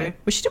 Okay.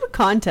 We should do a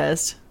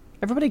contest.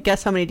 Everybody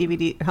guess how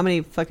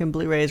many fucking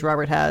Blu-rays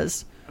Robert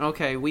has.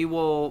 Okay, we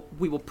will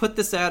put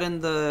this out in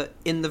the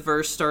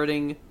verse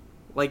starting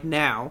like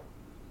now.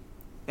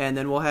 And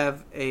then we'll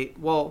have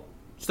so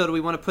do we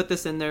want to put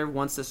this in there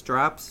once this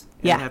drops?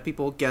 And have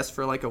people guess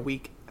for like a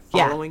week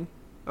following?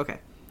 Yeah. Okay.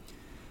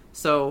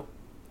 So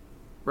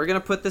we're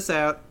going to put this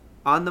out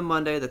on the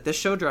Monday that this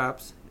show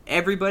drops.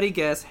 Everybody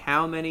guess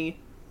how many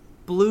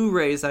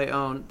Blu-rays I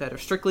own that are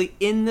strictly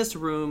in this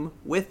room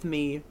with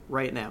me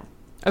right now.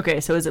 Okay,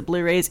 so is it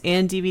Blu-rays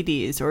and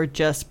DVDs or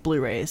just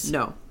Blu-rays?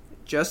 No,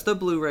 just the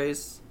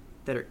Blu-rays.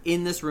 that are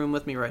in this room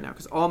with me right now,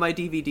 because all my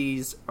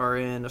DVDs are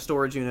in a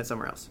storage unit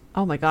somewhere else.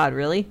 Oh my god,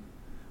 really?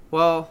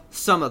 Well,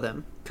 some of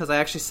them, because I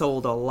actually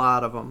sold a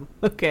lot of them.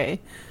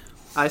 Okay.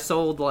 I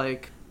sold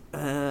like,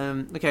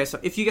 okay, so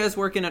if you guys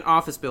work in an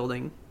office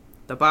building,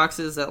 the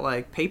boxes that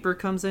like paper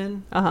comes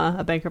in.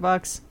 A banker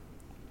box.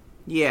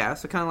 Yeah,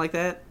 so kind of like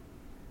that.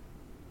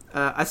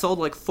 I sold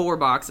like 4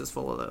 boxes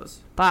full of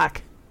those.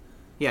 Bach.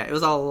 Yeah, it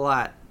was a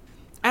lot.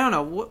 I don't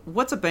know,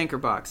 what's a banker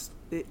box?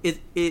 Is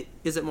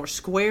it more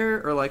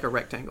square or like a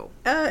rectangle?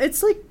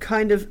 It's like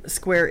kind of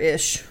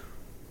square-ish.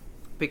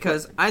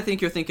 Because I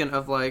think you're thinking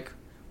of like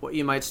what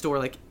you might store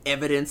like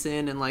evidence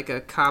in like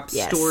a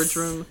cop's storage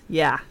room.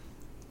 Yeah.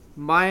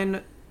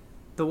 Mine,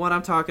 the one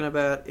I'm talking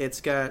about, it's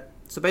got,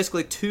 so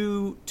basically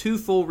two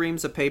full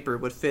reams of paper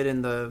would fit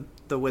in the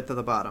width of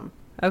the bottom.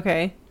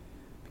 Okay.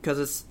 Because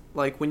it's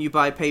like when you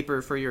buy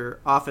paper for your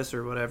office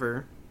or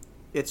whatever,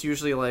 it's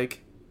usually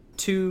like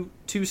two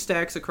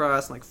stacks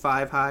across, like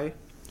 5 high.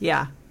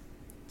 Yeah.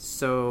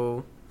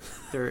 So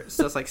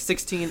it's like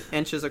 16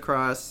 inches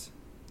across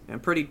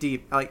and pretty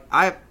deep. Like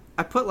I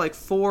put like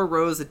 4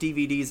 rows of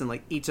DVDs in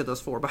like each of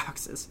those 4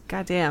 boxes.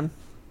 Goddamn.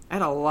 I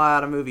had a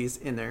lot of movies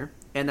in there,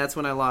 and that's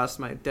when I lost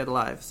my Dead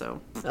Alive.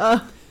 So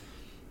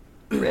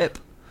rip.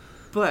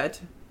 But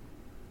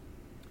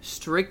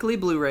strictly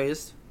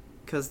Blu-rays,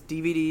 because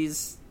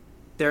DVDs,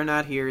 they're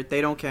not here,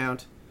 they don't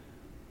count.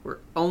 We're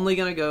only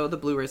gonna go the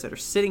Blu-rays that are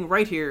sitting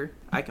right here,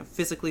 I can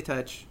physically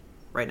touch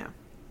right now.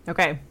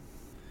 Okay.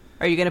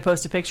 Are you going to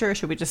post a picture, or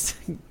should we just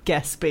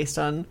guess based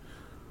on...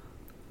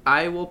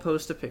 I will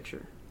post a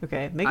picture.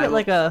 Okay, make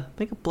a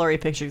blurry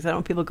picture, because I don't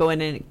want people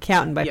going in and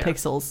counting by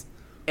pixels.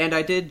 And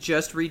I did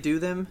just redo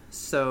them,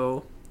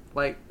 so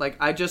like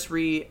I just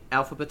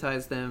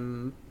re-alphabetized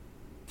them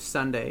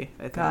Sunday,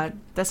 I think. God,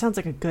 that sounds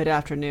like a good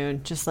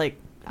afternoon, just like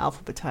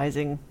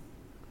alphabetizing.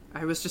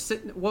 I was just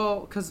sitting,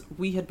 well, because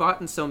we had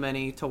bought so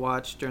many to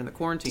watch during the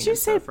quarantine. Did you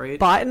say right?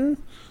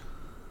 boughten?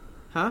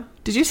 Huh?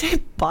 Did you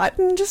say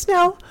boughten just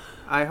now?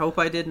 I hope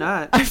I did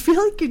not. I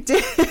feel like you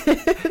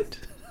did.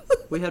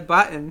 We had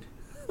boughten.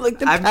 Like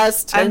the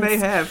past tense. I may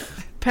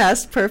have.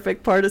 Past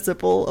perfect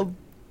participle of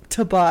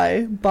to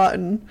buy,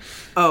 boughten.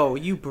 Oh,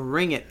 you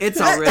bring it.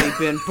 It's already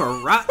been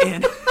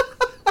broughten.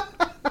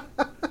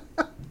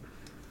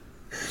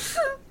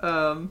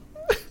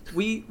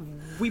 We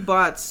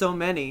bought so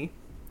many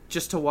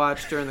just to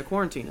watch during the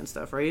quarantine and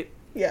stuff, right?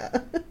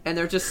 Yeah. And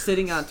they're just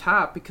sitting on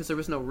top because there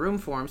was no room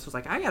for them. So it's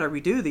like, I gotta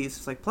redo these.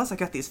 It's like, plus I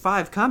got these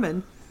 5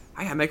 coming.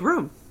 I gotta make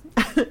room.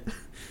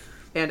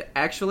 And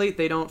actually,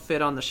 they don't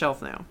fit on the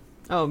shelf now.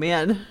 Oh,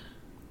 man.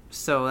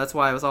 So that's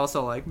why I was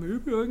also like,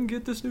 maybe I can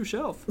get this new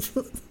shelf.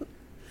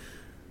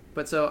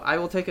 But so I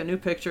will take a new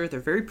picture. They're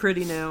very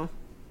pretty now.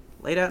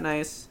 Laid out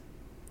nice.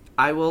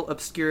 I will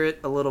obscure it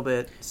a little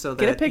bit so that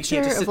get a picture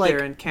you can't just sit of like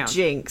there and count.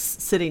 Jinx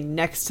sitting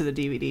next to the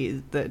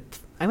DVD. That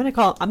I'm gonna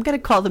call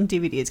them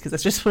DVDs because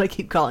that's just what I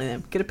keep calling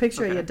them. Get a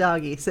picture of your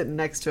doggy sitting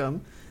next to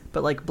him,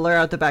 but like blur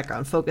out the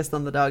background, focus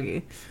on the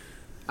doggy.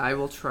 I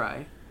will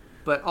try.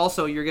 But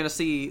also, you're gonna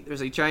see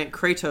there's a giant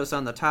Kratos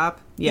on the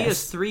top. Yes. He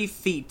is 3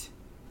 feet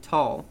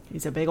tall.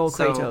 He's a big old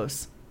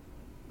Kratos.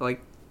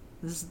 Like,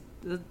 there's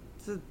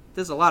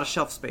a lot of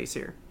shelf space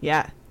here.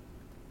 Yeah.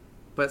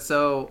 But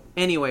so,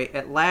 anyway,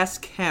 at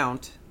last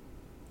count,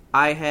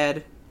 I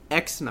had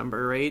X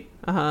number, right?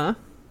 Uh-huh.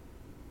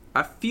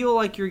 I feel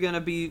like you're going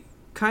to be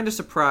kind of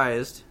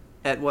surprised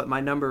at what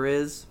my number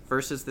is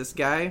versus this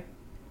guy.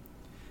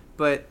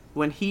 But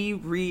when he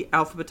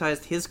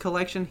re-alphabetized his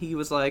collection, he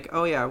was like,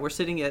 oh yeah, we're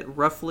sitting at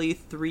roughly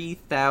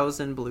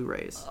 3,000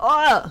 Blu-rays.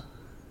 Oh!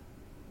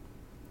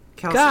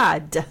 Kelsey,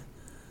 God!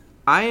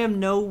 I am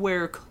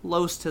nowhere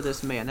close to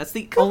this man. That's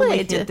the only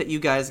hint that you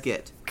guys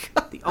get.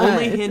 God. The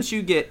only hint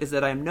you get is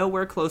that I'm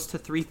nowhere close to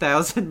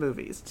 3,000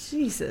 movies.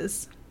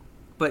 Jesus.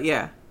 But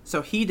yeah,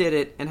 so he did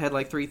it and had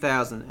like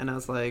 3,000, and I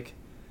was like,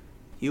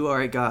 you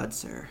are a god,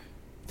 sir.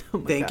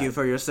 Thank you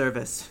for your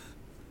service.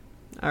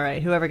 All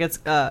right, whoever gets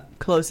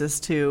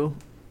closest to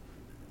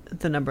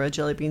the number of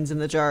jelly beans in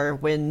the jar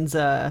wins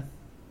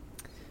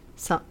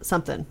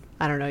something.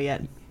 I don't know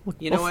yet.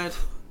 You know what?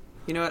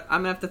 I'm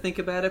going to have to think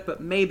about it, but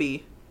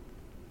maybe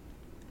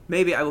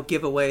I will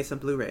give away some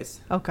Blu-rays.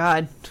 Oh,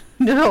 God.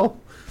 No.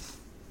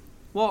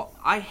 Well,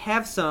 I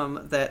have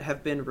some that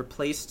have been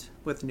replaced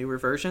with newer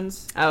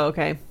versions. Oh,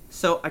 okay.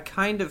 So I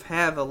kind of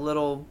have a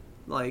little,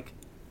 like,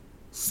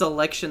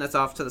 selection that's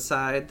off to the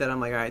side that I'm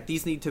like, all right,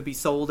 these need to be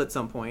sold at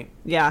some point.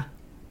 Yeah.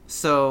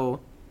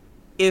 So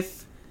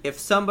if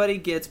somebody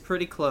gets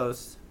pretty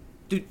close,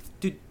 do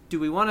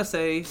we want to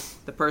say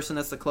the person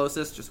that's the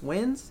closest just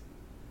wins?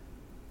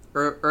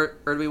 Or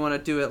do we want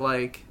to do it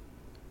like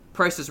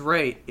Price is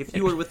Right? If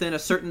you were within a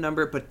certain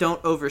number but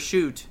don't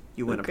overshoot,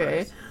 you win a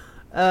prize.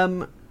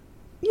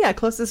 Yeah,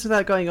 closest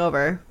without going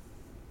over.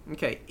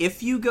 Okay,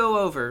 if you go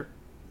over,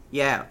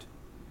 you out.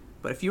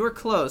 But if you were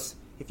close,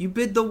 if you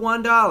bid the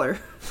 $1,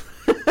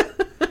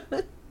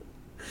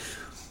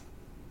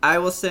 I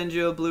will send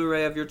you a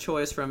Blu-ray of your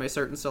choice from a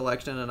certain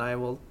selection, and I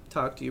will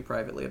talk to you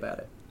privately about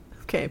it.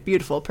 Okay,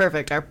 beautiful,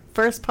 perfect. Our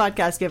first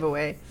podcast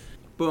giveaway.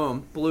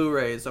 Boom.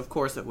 Blu-rays. Of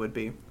course it would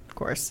be. Of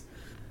course.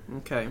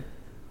 Okay.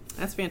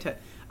 That's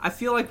fantastic. I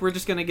feel like we're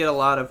just going to get a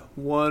lot of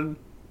one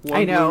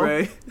I know.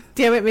 Blu-ray.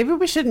 Damn it, maybe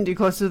we shouldn't do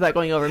closest without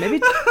going over. Maybe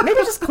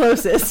just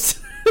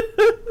closest.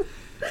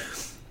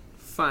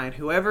 Fine.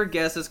 Whoever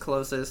guesses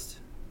closest,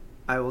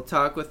 I will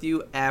talk with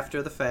you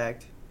after the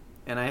fact.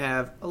 And I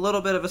have a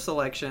little bit of a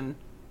selection.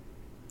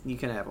 You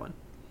can have one.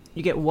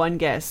 You get one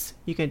guess.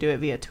 You can do it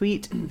via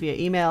tweet, via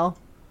email,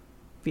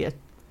 via,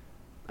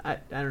 I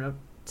don't know,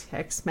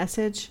 text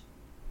message.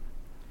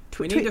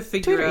 We need to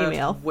figure out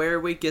email. where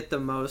we get the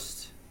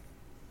most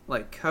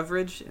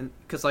coverage, and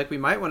because we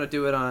might want to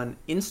do it on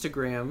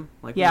Instagram,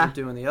 we were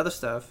doing the other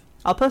stuff.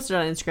 I'll post it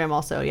on Instagram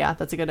also. Yeah,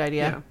 that's a good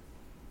idea. Yeah.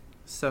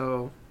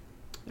 So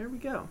there we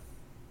go.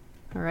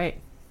 All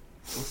right.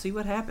 We'll see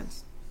what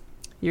happens.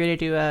 You ready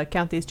to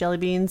count these jelly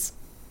beans?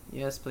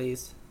 Yes,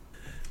 please.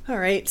 All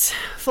right,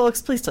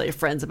 folks, please tell your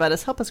friends about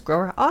us. Help us grow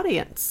our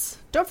audience.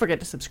 Don't forget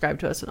to subscribe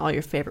to us on all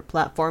your favorite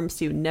platforms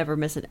so you never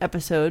miss an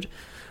episode.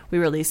 We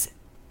release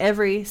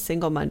every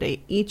single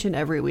Monday, each and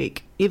every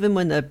week. Even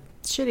when the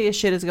shittiest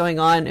shit is going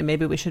on and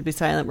maybe we should be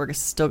silent, we're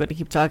still going to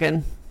keep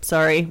talking.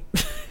 Sorry.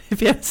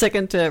 If you have a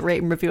second to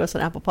rate and review us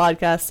on Apple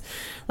Podcasts,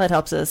 that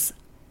helps us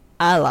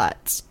a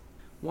lot.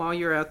 While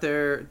you're out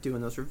there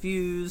doing those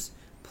reviews,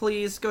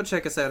 please go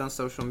check us out on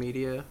social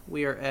media.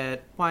 We are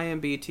at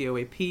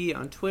YMBTOAP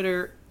on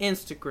Twitter,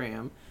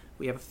 Instagram.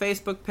 We have a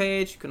Facebook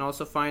page. You can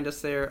also find us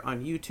there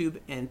on YouTube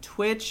and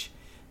Twitch.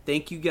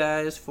 Thank you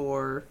guys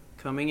for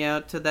coming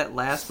out to that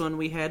last one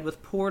we had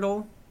with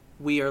Portal.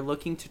 We are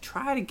looking to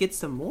try to get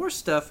some more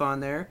stuff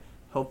on there,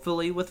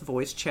 hopefully with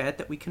voice chat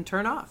that we can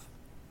turn off.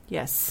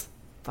 Yes.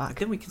 Fuck.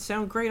 Then we can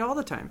sound great all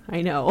the time.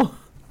 I know.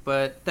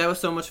 But that was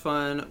so much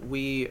fun.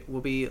 We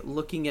will be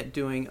looking at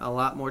doing a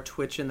lot more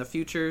Twitch in the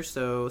future,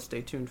 so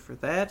stay tuned for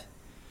that.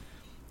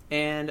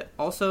 And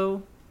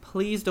also,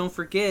 please don't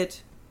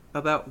forget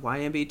about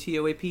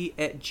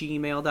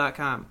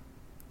ymbtoap@gmail.com.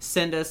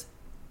 Send us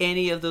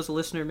any of those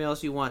listener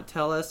mails you want.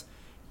 Tell us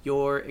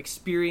your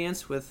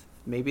experience with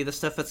maybe the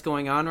stuff that's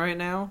going on right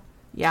now.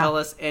 Yeah. Tell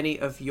us any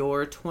of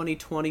your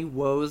 2020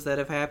 woes that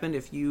have happened.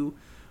 If you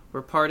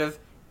were part of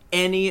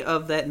any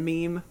of that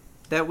meme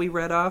that we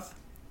read off.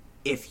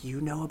 If you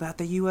know about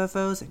the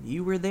UFOs and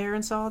you were there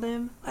and saw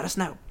them, let us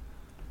know.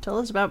 Tell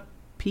us about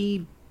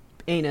P.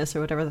 Anus or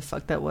whatever the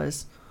fuck that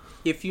was.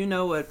 If you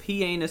know what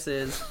P. Anus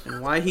is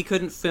and why he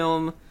couldn't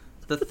film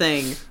the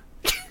thing,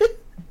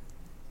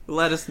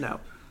 let us know.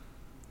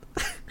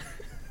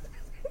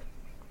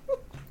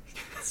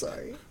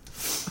 Sorry.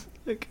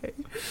 Okay.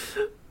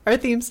 Our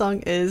theme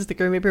song is The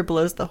Grim Reaper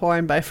Blows the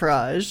Horn by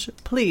Faraj.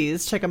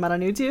 Please check them out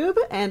on YouTube.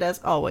 And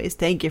as always,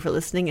 thank you for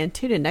listening and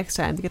tune in next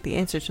time to get the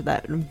answer to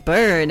that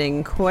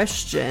burning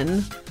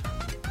question.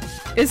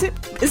 Is it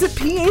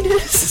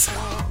penis?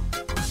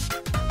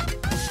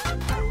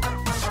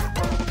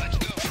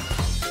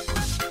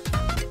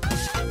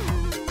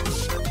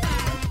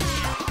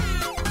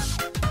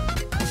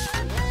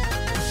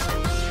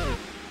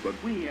 But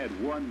we had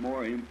one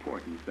more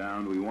important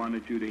sound we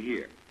wanted you to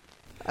hear.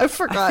 I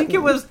forgot. I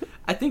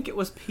think it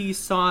was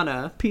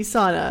Pisana.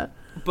 Pisana.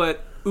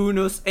 But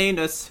Unus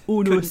Anus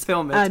couldn't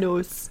film it.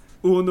 Anus.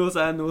 Unus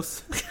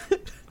Anus.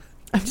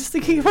 I'm just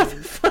thinking about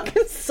the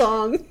fucking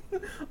song.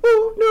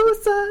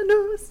 Unus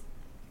Anus.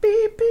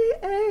 Beep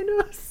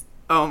Anus.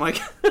 Oh my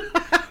god.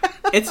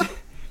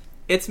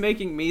 It's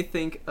making me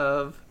think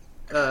of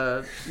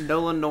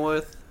Nolan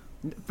North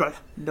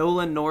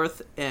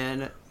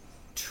and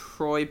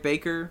Troy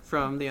Baker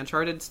from the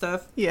Uncharted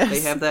stuff. Yes.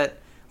 They have that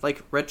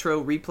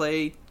retro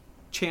replay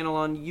channel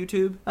on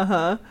YouTube.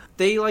 Uh-huh.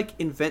 They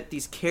invent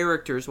these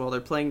characters while they're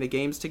playing the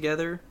games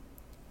together.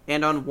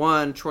 And on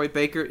one, Troy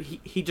Baker,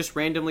 he just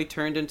randomly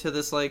turned into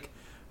this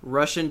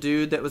Russian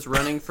dude that was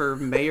running for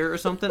mayor or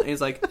something. And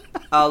he's like,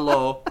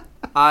 "Hello,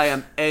 I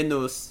am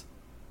Anus.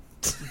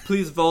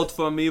 Please vote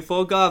for me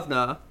for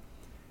governor."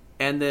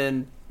 And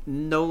then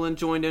Nolan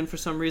joined in for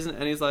some reason,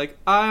 and he's like,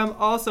 "I am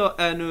also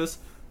Anus.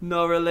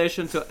 No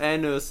relation to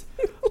Anus.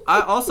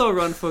 I also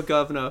run for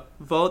governor.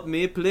 Vote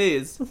me,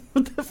 please."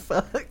 What the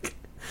fuck?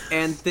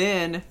 And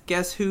then,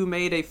 guess who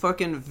made a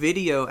fucking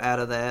video out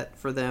of that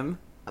for them?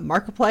 A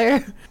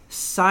Markiplier?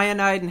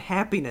 Cyanide and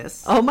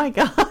Happiness. Oh my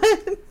god.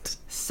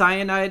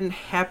 Cyanide and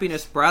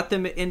Happiness brought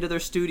them into their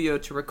studio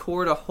to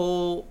record a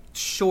whole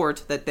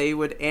short that they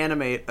would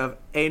animate of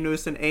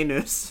Anus and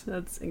Anus.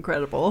 That's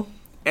incredible.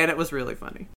 And it was really funny.